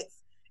Bible,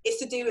 it's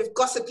to do with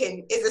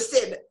gossiping is a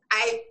sin.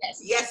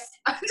 Yes.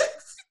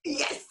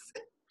 Yes.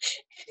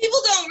 People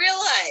don't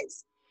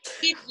realize,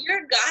 if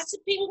you're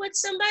gossiping with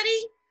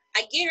somebody, I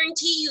I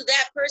guarantee you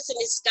that person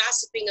is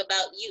gossiping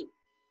about you.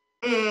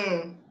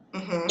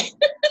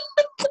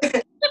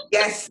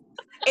 Yes.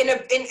 And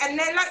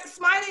they're like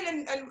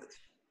smiling and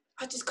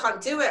I just can't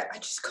do it. I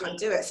just can't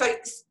do it. So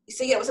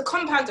yeah, it was a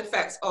compound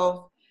effect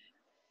of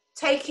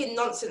taking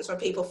nonsense from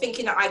people,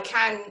 thinking that I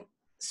can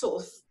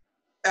sort of,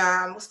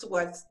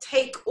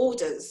 take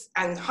orders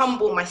and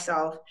humble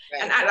myself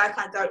and act like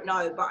I don't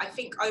know. But I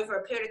think over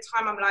a period of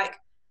time, I'm like,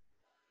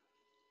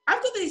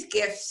 I've got these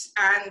gifts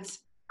and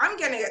I'm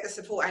going to get the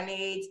support I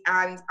need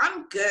and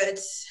I'm good.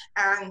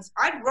 And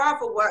I'd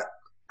rather work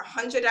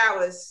 100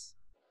 hours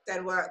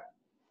than work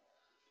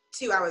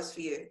 2 hours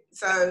for you.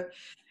 So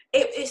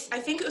I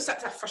think it was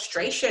such a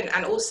frustration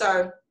and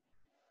also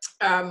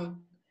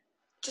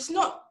just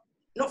not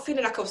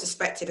feeling like I was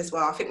respected as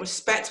well. I think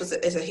respect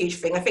is a huge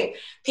thing. I think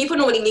people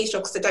normally leave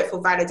jobs because they don't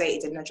feel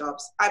validated in their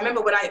jobs. I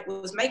remember when I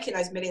was making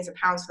those millions of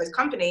pounds for those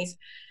companies,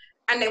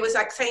 and they was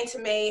like saying to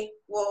me,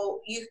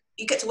 well, you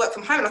get to work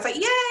from home. And I was like,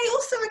 yay,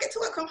 awesome, I get to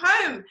work from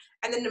home.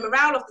 And then the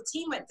morale of the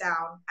team went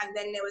down. And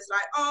then there was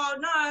like, oh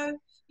no,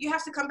 you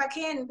have to come back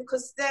in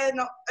because they're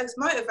not as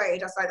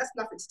motivated. I was like, that's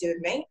nothing to do with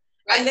me.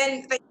 Right. And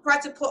then they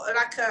tried to put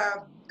like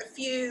a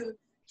few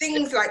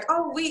things like,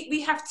 oh,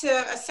 we have to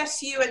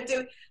assess you and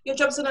do your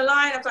job's on the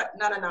line. I was like,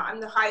 no, I'm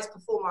the highest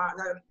performer.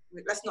 No,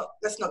 let's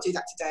not do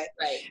that today.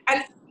 Right.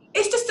 And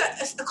it's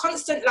just a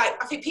constant,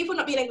 like, I think people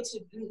not being able to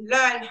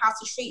learn how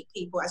to treat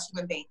people as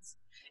human beings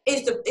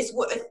is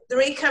what the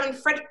recurring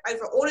thread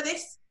over all of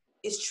this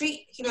is: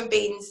 treat human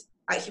beings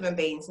like human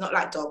beings, not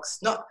like dogs.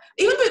 Not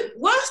even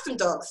worse than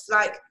dogs.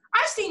 Like,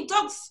 I've seen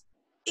dogs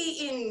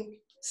eating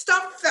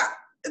stuff that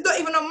is not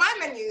even on my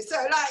menu. So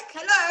like,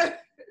 hello.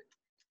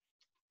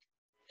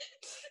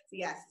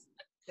 Yes,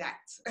 that.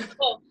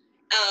 Well,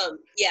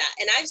 yeah,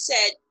 and I've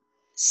said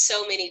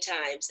so many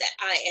times that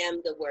I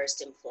am the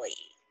worst employee.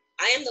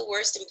 I am the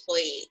worst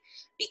employee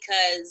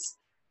because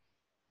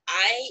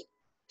I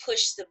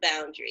push the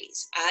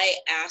boundaries. I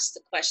ask the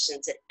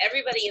questions that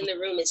everybody in the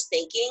room is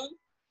thinking,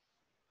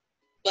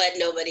 but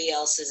nobody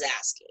else is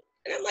asking.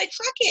 And I'm like,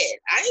 fuck it.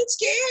 I ain't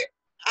scared.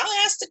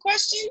 I'll ask the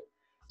question.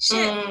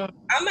 Shit, I'm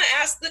going to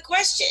ask the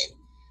question,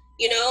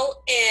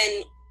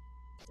 and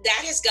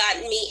that has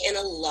gotten me in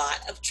a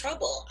lot of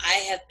trouble. I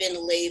have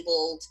been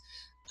labeled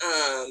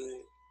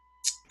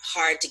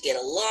hard to get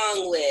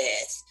along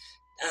with,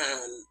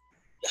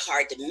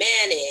 hard to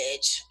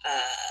manage,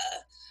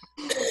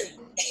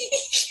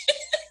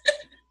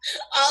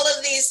 all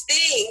of these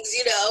things,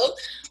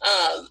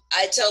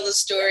 I tell the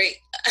story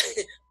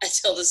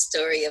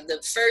of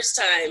the first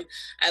time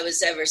I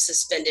was ever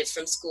suspended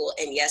from school.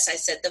 And yes, I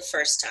said the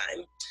first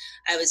time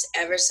I was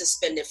ever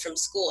suspended from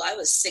school. I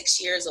was 6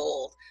 years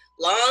old.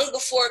 Long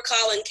before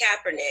Colin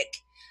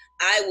Kaepernick,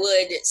 I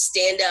would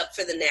stand up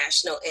for the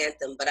national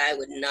anthem, but I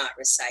would not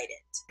recite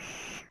it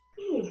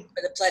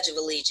for the Pledge of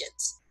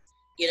Allegiance,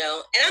 and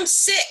I'm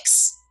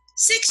 6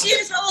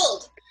 years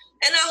old.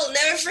 And I will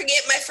never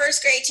forget my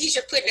first grade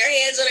teacher putting her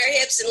hands on her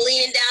hips and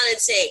leaning down and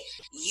say,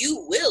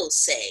 "You will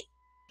say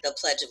the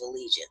Pledge of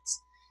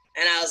Allegiance."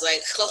 And I was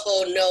like,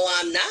 oh, no,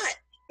 I'm not.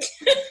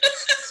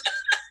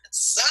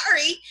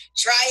 Sorry,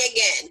 try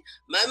again.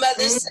 My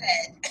mother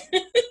said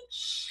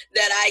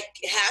that I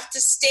have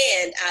to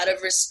stand out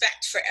of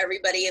respect for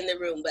everybody in the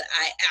room, but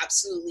I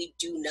absolutely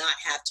do not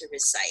have to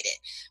recite it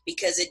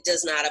because it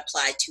does not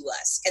apply to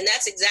us. And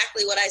that's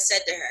exactly what I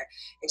said to her.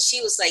 And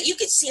she was like, you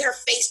could see her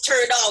face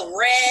turned all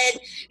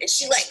red and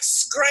she like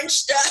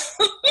scrunched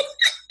up.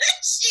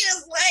 She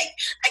was like,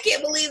 I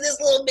can't believe this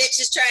little bitch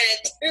is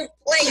trying to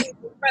play in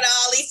front of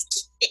all these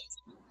kids.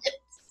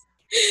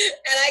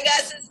 And I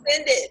got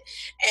suspended.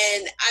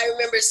 And I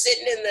remember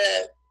sitting in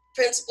the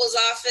principal's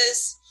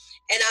office.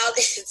 And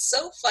it's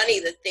so funny,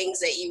 the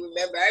things that you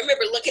remember. I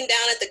remember looking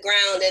down at the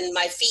ground and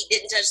my feet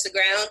didn't touch the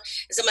ground.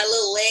 And so my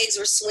little legs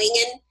were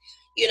swinging,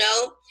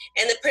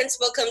 And the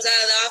principal comes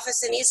out of the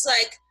office and he's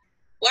like,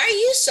 why are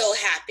you so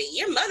happy?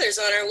 Your mother's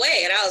on her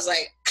way. And I was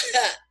like,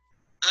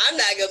 I'm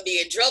not going to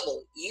be in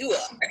trouble. You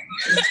are.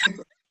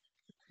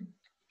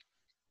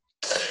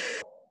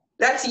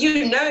 That's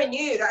you knowing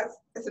you.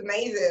 That's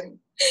amazing.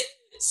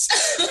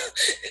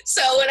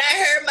 So when I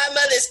heard my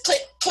mother's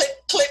clip,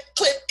 clip, clip,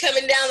 clip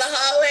coming down the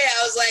hallway,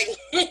 I was like,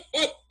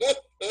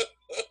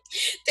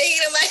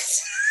 thinking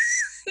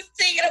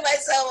to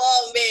myself,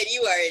 oh man,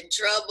 you are in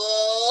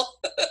trouble.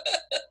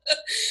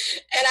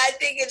 And I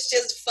think it's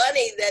just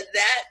funny that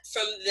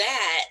from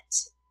that,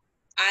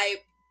 I,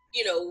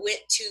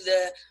 went to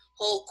the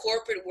whole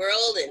corporate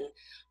world and,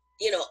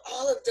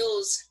 all of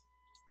those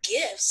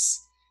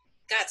gifts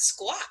got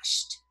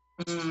squashed.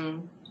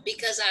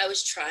 Because I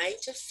was trying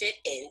to fit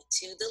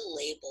into the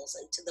labels,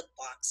 into the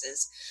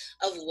boxes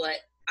of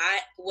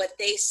what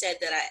they said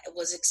that I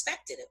was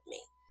expected of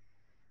me.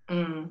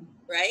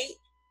 Right?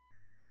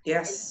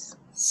 Yes.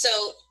 And so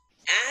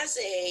as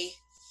a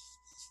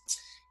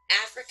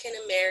African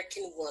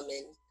American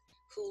woman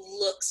who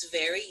looks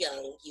very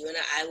young, you and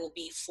I will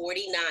be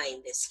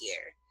 49 this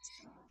year.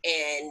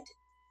 And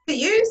to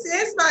you,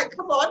 sis, like,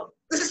 come on,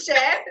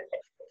 share.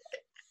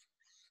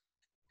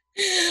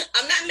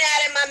 I'm not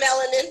mad at my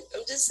melanin.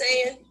 I'm just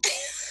saying.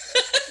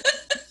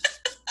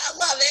 I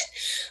love it.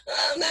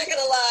 I'm not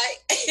gonna lie.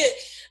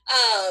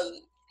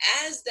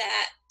 As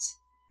that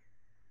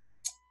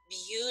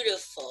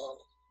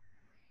beautiful,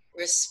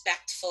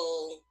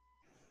 respectful,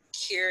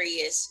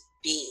 curious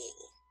being,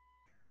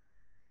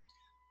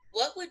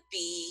 what would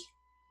be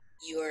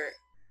your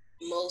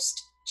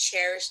most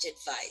cherished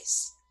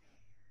advice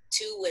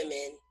to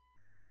women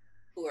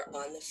who are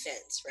on the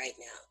fence right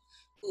now,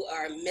 who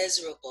are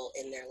miserable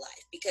in their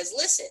life? Because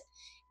listen,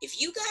 if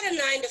you got a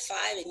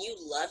 9-to-5 and you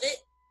love it,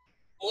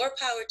 more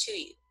power to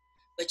you,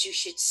 but you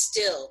should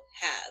still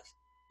have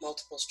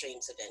multiple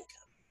streams of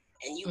income,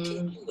 and you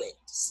can do it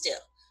still.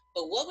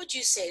 But what would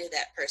you say to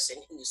that person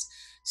who's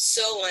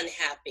so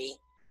unhappy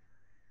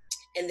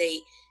and they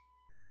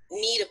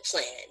need a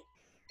plan,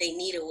 they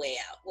need a way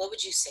out? What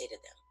would you say to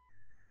them?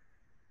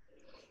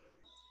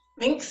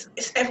 I think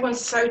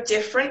everyone's so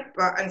different,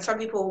 and some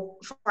people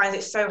find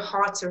it so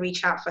hard to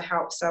reach out for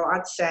help. So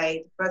I'd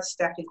say the first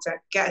step is to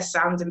get a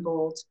sounding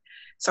board,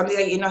 somebody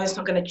that you know is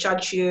not going to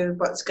judge you,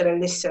 but it's going to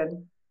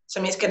listen.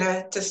 Somebody's going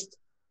to just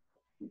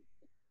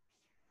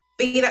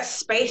be that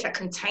space, that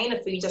container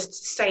for you just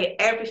to say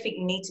everything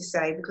you need to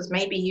say, because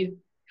maybe you've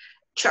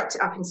trapped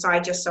it up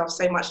inside yourself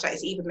so much that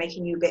it's even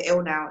making you a bit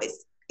ill now.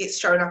 It's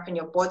showing up in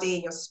your body,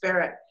 in your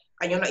spirit,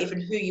 and you're not even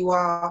who you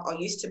are or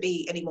used to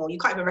be anymore. You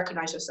can't even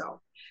recognize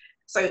yourself.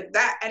 So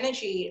that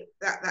energy,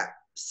 that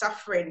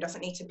suffering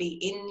doesn't need to be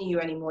in you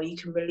anymore. You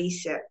can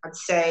release it. I'd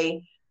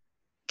say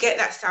get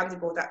that sounding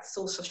board, that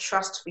source of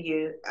trust for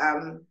you.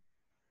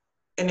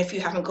 And if you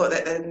haven't got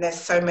that, then there's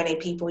so many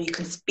people. You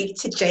can speak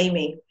to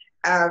Jamie.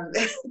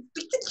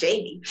 Speak to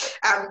Jamie.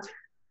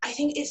 I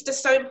think it's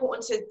just so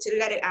important to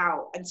let it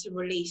out and to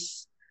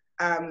release.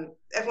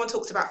 Everyone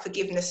talks about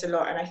forgiveness a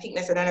lot, and I think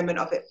there's an element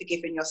of it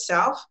forgiving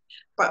yourself.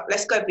 But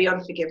let's go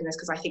beyond forgiveness,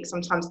 because I think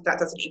sometimes that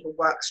doesn't even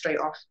work straight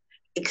off.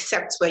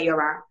 Accept where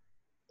you're at.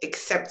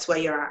 Accept where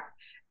you're at.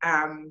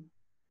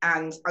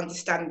 And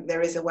understand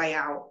there is a way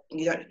out. And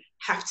you don't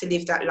have to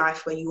live that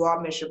life where you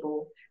are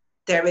miserable.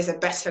 There is a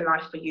better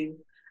life for you.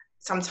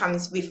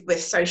 Sometimes we're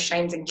so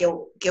shamed and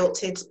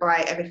guilted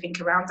by everything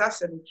around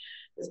us and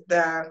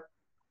the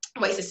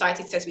way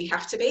society says we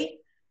have to be,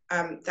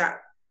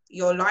 that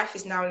your life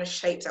is now in a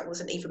shape that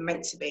wasn't even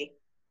meant to be.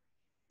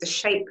 The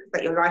shape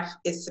that your life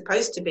is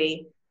supposed to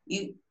be,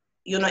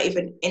 you're not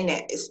even in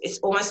it. It's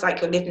almost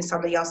like you're living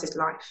somebody else's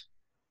life.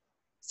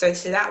 So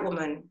to that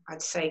woman,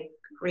 I'd say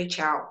reach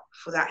out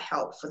for that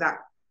help, for that,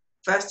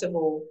 first of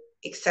all,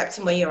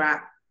 accepting where you're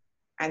at,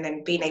 and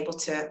then being able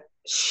to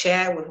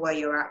share with where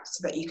you're at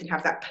so that you can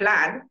have that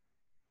plan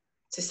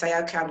to say,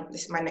 okay,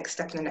 this is my next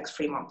step in the next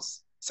 3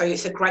 months. So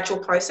it's a gradual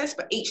process,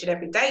 but each and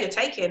every day you're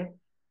taking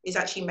is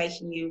actually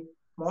making you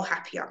more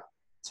happier,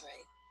 That's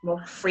right,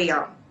 more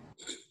freer,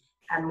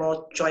 and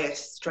more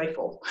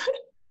joyful.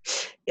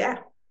 Yeah.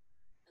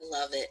 I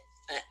love it.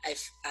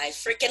 I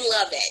freaking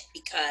love it,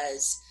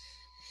 because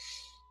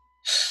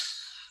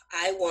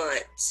I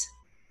want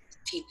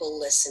people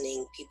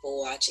listening,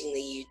 people watching the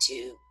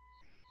YouTube,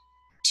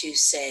 to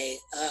say,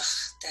 ugh,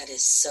 that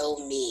is so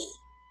me.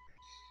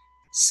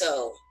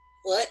 So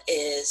what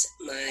is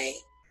my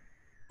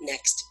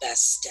next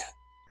best step?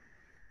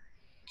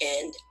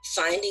 And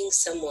finding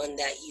someone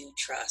that you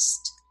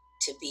trust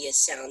to be a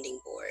sounding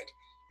board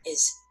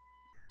is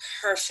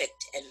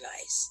perfect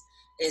advice.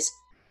 It is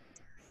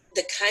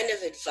the kind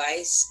of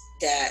advice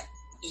that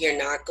you're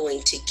not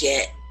going to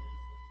get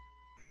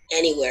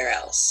anywhere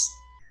else.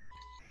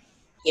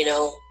 You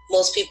know,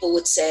 most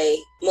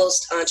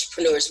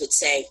entrepreneurs would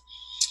say,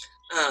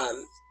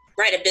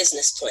 write a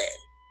business plan,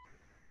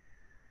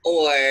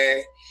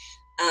 or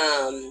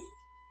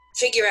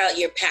figure out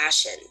your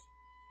passion,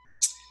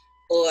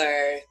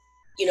 or,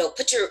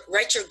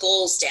 write your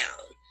goals down.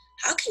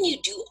 How can you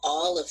do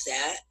all of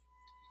that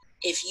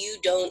if you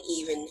don't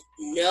even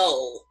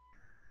know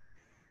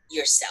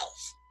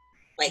yourself?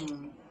 Like,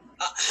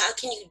 how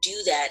can you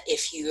do that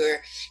if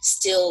you're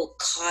still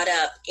caught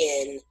up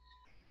in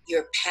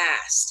your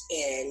past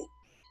and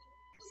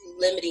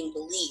limiting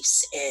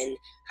beliefs? And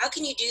how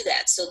can you do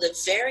that? So the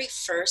very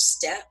first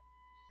step,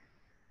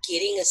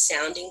 getting a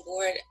sounding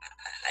board,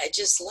 I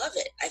just love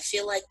it. I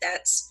feel like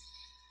that's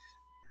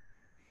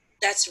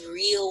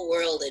real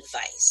world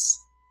advice.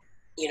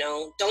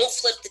 Don't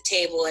flip the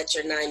table at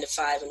your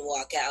 9-to-5 and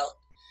walk out,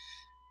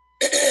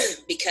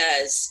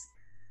 because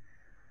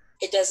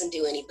it doesn't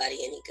do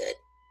anybody any good.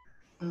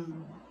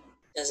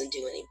 Doesn't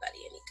do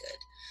anybody any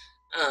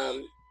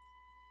good.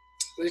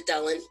 Ruth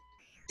Ellen,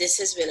 this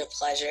has been a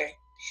pleasure,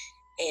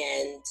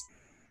 and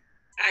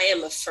I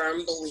am a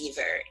firm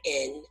believer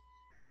in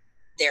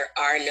there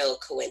are no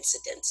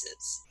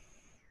coincidences.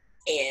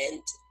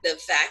 And the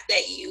fact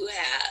that you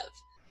have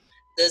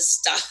the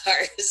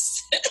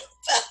stars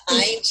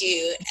behind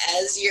you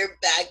as your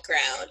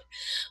background,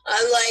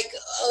 I'm like,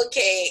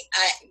 okay,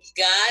 I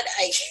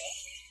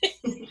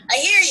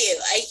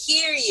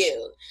hear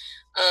you.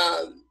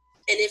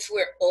 And if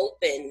we're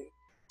open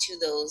to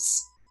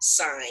those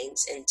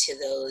signs and to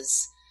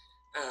those,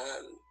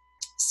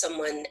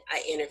 someone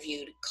I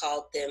interviewed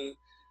called them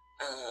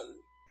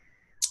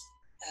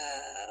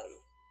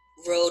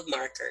road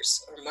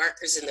markers, or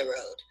markers in the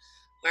road,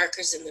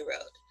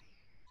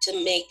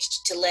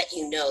 to let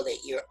you know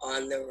that you're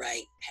on the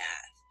right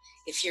path.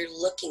 If you're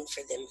looking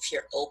for them, if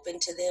you're open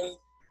to them,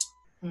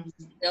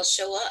 they'll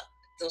show up.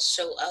 They'll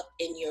show up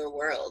in your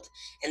world.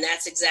 And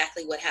that's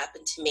exactly what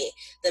happened to me.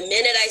 The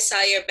minute I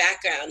saw your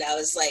background, I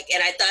was like,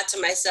 and I thought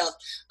to myself,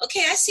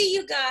 okay, I see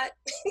you, God.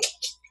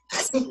 I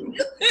see you.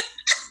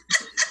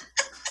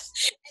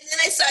 And then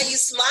I saw you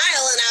smile,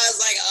 and I was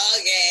like,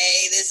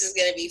 okay, this is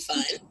going to be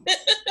fun.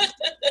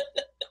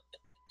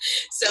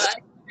 So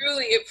I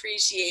truly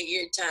appreciate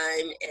your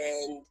time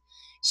and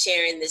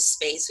sharing this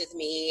space with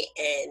me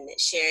and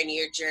sharing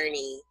your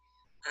journey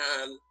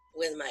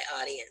with my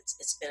audience.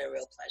 It's been a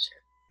real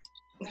pleasure.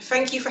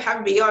 Thank you for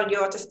having me on.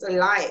 You're just a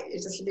light.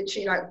 It's just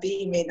literally like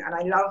beaming, and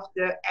I love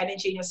the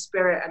energy in your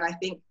spirit. And I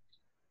think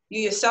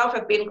you yourself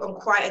have been on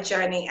quite a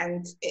journey,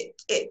 and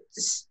it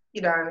just,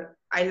 you know,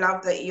 I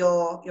love that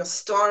your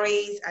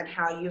stories and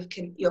how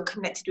you're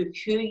connected with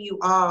who you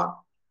are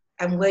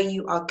and where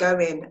you are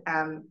going.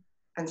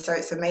 And so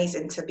it's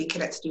amazing to be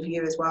connected with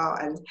you as well.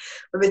 And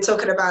we've been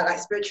talking about like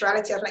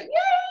spirituality. I was like,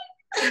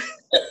 yay!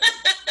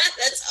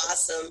 That's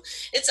awesome.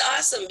 It's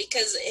awesome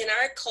because in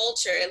our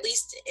culture, at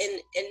least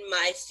in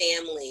my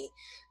family,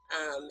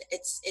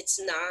 it's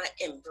not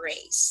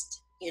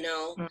embraced, you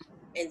know?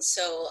 And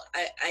so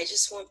I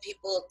just want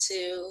people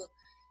to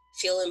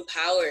feel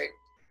empowered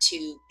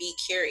to be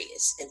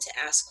curious and to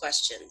ask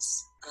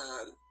questions,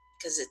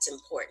 because it's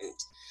important.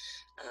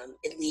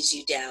 It leads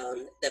you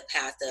down the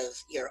path of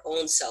your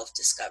own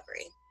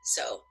self-discovery.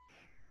 So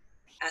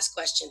ask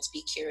questions,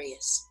 be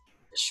curious,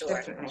 for sure.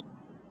 Definitely.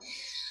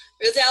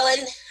 Ruth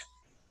Ellen,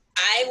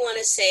 I want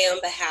to say on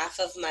behalf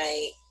of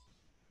my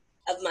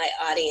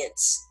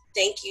audience,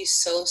 thank you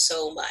so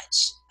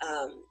much.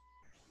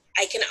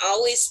 I can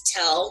always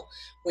tell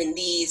when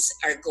these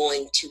are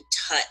going to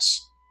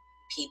touch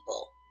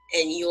people,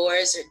 and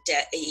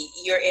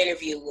your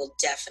interview will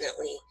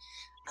definitely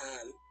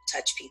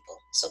touch people.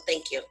 So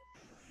thank you.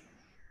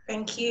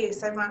 Thank you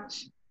so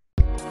much.